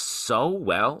worked so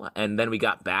well. And then we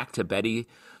got back to Betty.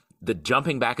 The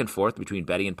jumping back and forth between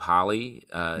Betty and Polly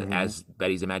as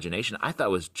Betty's imagination, I thought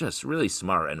was just really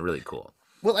smart and really cool.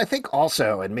 Well, I think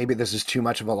also, and maybe this is too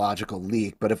much of a logical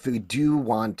leak, but if we do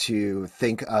want to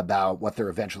think about what they're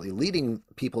eventually leading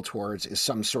people towards is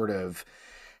some sort of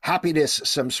happiness,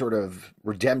 some sort of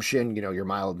redemption, your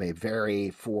mileage may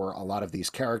vary for a lot of these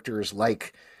characters,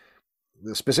 like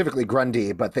specifically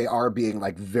Grundy, but they are being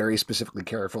like very specifically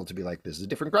careful to be like, this is a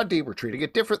different Grundy. We're treating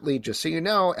it differently. Just so you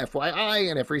know,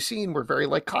 FYI, in every scene, we're very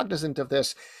like cognizant of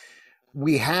this.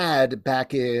 We had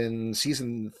back in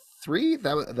season 3,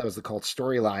 that was the cult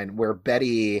storyline where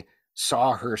Betty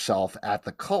saw herself at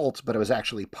the cult, but it was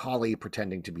actually Polly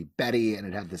pretending to be Betty, and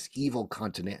it had this evil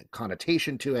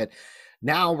connotation to it.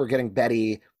 Now we're getting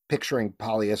Betty picturing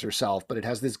Polly as herself, but it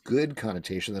has this good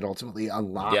connotation that ultimately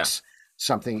unlocks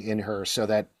something in her so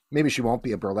that maybe she won't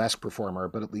be a burlesque performer,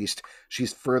 but at least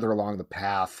she's further along the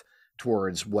path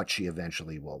towards what she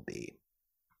eventually will be.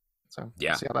 So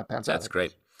we'll see how that pans out. That's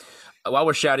great. While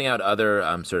we're shouting out other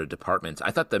sort of departments,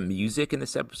 I thought the music in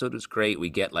this episode was great. We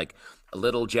get like a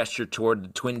little gesture toward the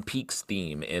Twin Peaks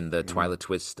theme in the Twyla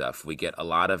Twist stuff. We get a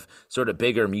lot of sort of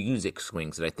bigger music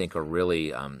swings that I think are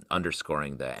really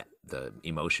underscoring the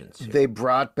emotions here. They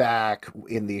brought back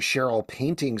in the Cheryl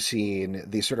painting scene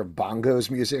the sort of bongos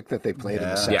music that they played in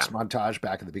the sex montage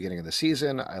back at the beginning of the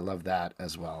season. I love that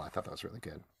as well. I thought that was really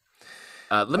good.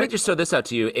 Let me just throw this out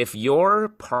to you. If your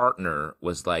partner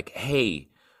was like, hey,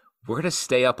 we're going to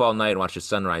stay up all night and watch the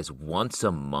sunrise once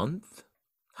a month,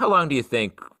 how long do you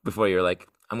think before you're like,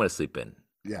 I'm going to sleep in?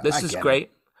 Yeah, this is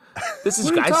great. This is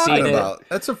What are you I've seen talking it. about?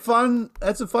 That's a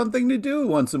fun thing to do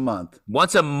once a month.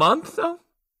 Once a month, though?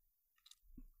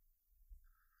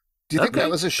 Do you think that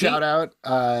was a shout out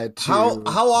to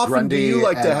how often Grundy do you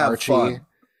like to and have Archie fun?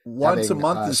 Once a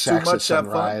month is too sex at much to have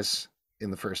fun. sunrise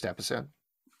in the first episode?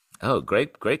 Oh,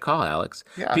 great call, Alex.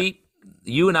 Yeah. Pete,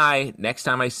 you and I, next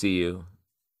time I see you,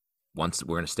 we're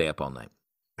going to stay up all night.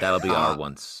 That'll be our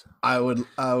once. I would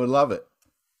love it.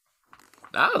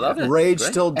 I love it. Rage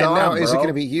Great. till dawn. And now, is it bro. going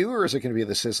to be you or is it going to be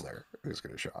the Sizzler who's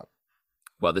going to show up?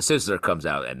 Well, the Sizzler comes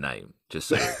out at night, just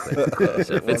so you're clear.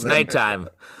 So if it's nighttime,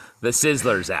 the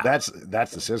Sizzler's out. That's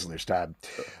the Sizzler's time.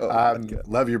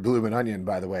 Love your bloomin' onion,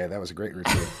 by the way. That was a great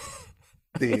routine.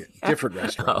 The different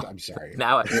restaurant. I'm sorry.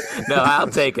 No, I'll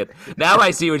take it. Now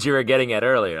I see what you were getting at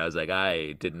earlier. I was like,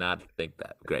 I did not think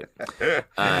that. Great.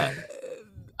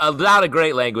 A lot of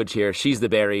great language here. She's the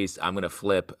berries. I'm going to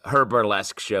flip. Her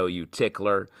burlesque show, you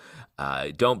tickler.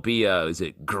 Don't be is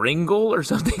it Gringle or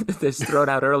something that this thrown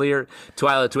out earlier?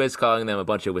 Twyla Twist calling them a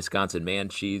bunch of Wisconsin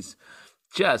man-cheese.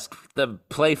 Just the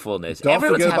playfulness. Don't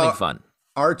Everyone's forget having about fun.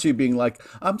 Archie being like,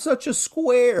 I'm such a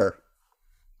square.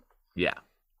 Yeah.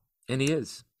 And he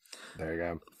is. There you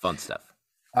go. Fun stuff.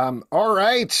 All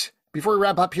right. Before we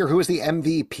wrap up here, who is the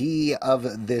MVP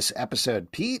of this episode?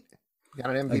 Pete, you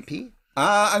got an MVP?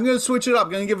 I'm going to switch it up.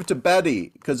 I'm going to give it to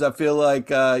Betty because I feel like,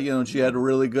 she had a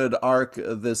really good arc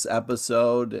this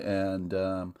episode. And,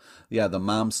 the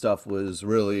mom stuff was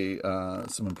really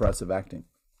some impressive acting.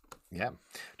 Yeah.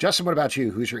 Justin, what about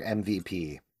you? Who's your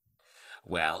MVP?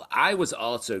 Well, I was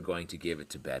also going to give it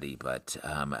to Betty, but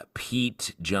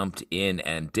Pete jumped in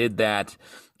and did that.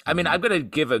 I mean, I'm going to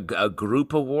give a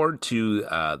group award to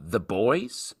the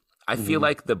boys. I feel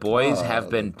like the boys have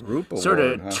been sort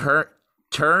of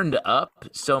turned up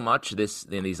so much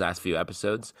in these last few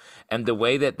episodes, and the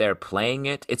way that they're playing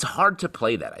it, it's hard to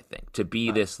play that, I think, to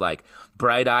be this like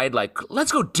bright-eyed, like,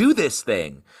 let's go do this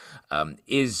thing,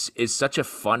 is such a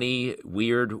funny,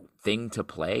 weird thing to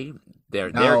play.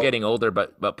 They're getting older,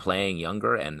 but playing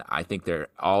younger, and I think they're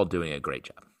all doing a great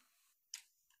job.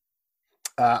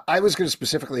 I was going to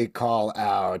specifically call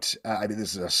out,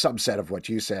 this is a subset of what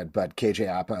you said, but KJ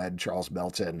Apa and Charles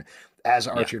Melton as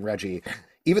Archie and Reggie.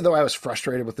 Even though I was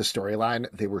frustrated with the storyline,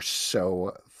 they were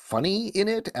so funny in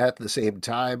it at the same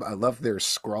time. I love their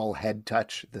scroll head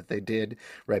touch that they did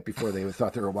right before they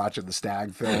thought they were watching the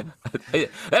Stag film.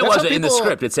 That wasn't in the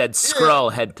script. It said scroll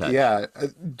head touch. Yeah,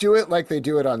 do it like they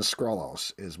do it on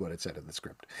Scrollos is what it said in the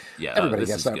script. Yeah, everybody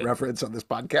gets that reference on this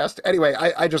podcast. Anyway,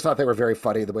 I just thought they were very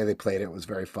funny. The way they played it was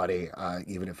very funny,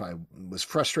 even if I was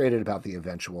frustrated about the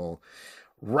eventual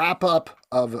wrap up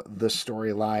of the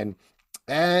storyline.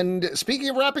 And speaking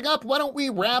of wrapping up, why don't we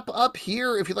wrap up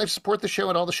here? If you'd like to support the show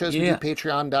and all the shows, we do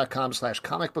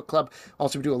patreon.com/comicbookclub.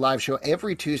 Also, we do a live show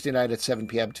every Tuesday night at 7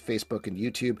 p.m. to Facebook and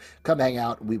YouTube. Come hang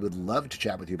out. We would love to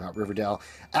chat with you about Riverdale.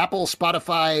 Apple,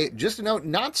 Spotify, just a note,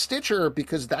 not Stitcher,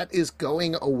 because that is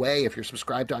going away. If you're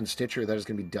subscribed on Stitcher, that is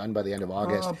going to be done by the end of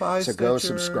August. So go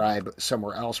subscribe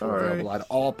somewhere else. We're available on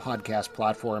all podcast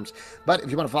platforms. But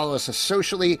if you want to follow us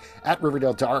socially, at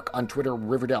Riverdale Dark on Twitter,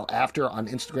 Riverdale After on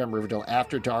Instagram, Riverdale After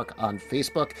Dark on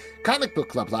Facebook,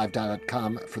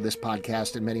 comicbookclublive.com for this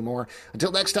podcast and many more.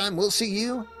 Until next time, we'll see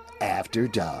you after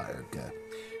dark.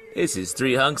 This is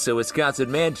 3 Hunks of Wisconsin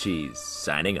Man Cheese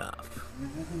signing off.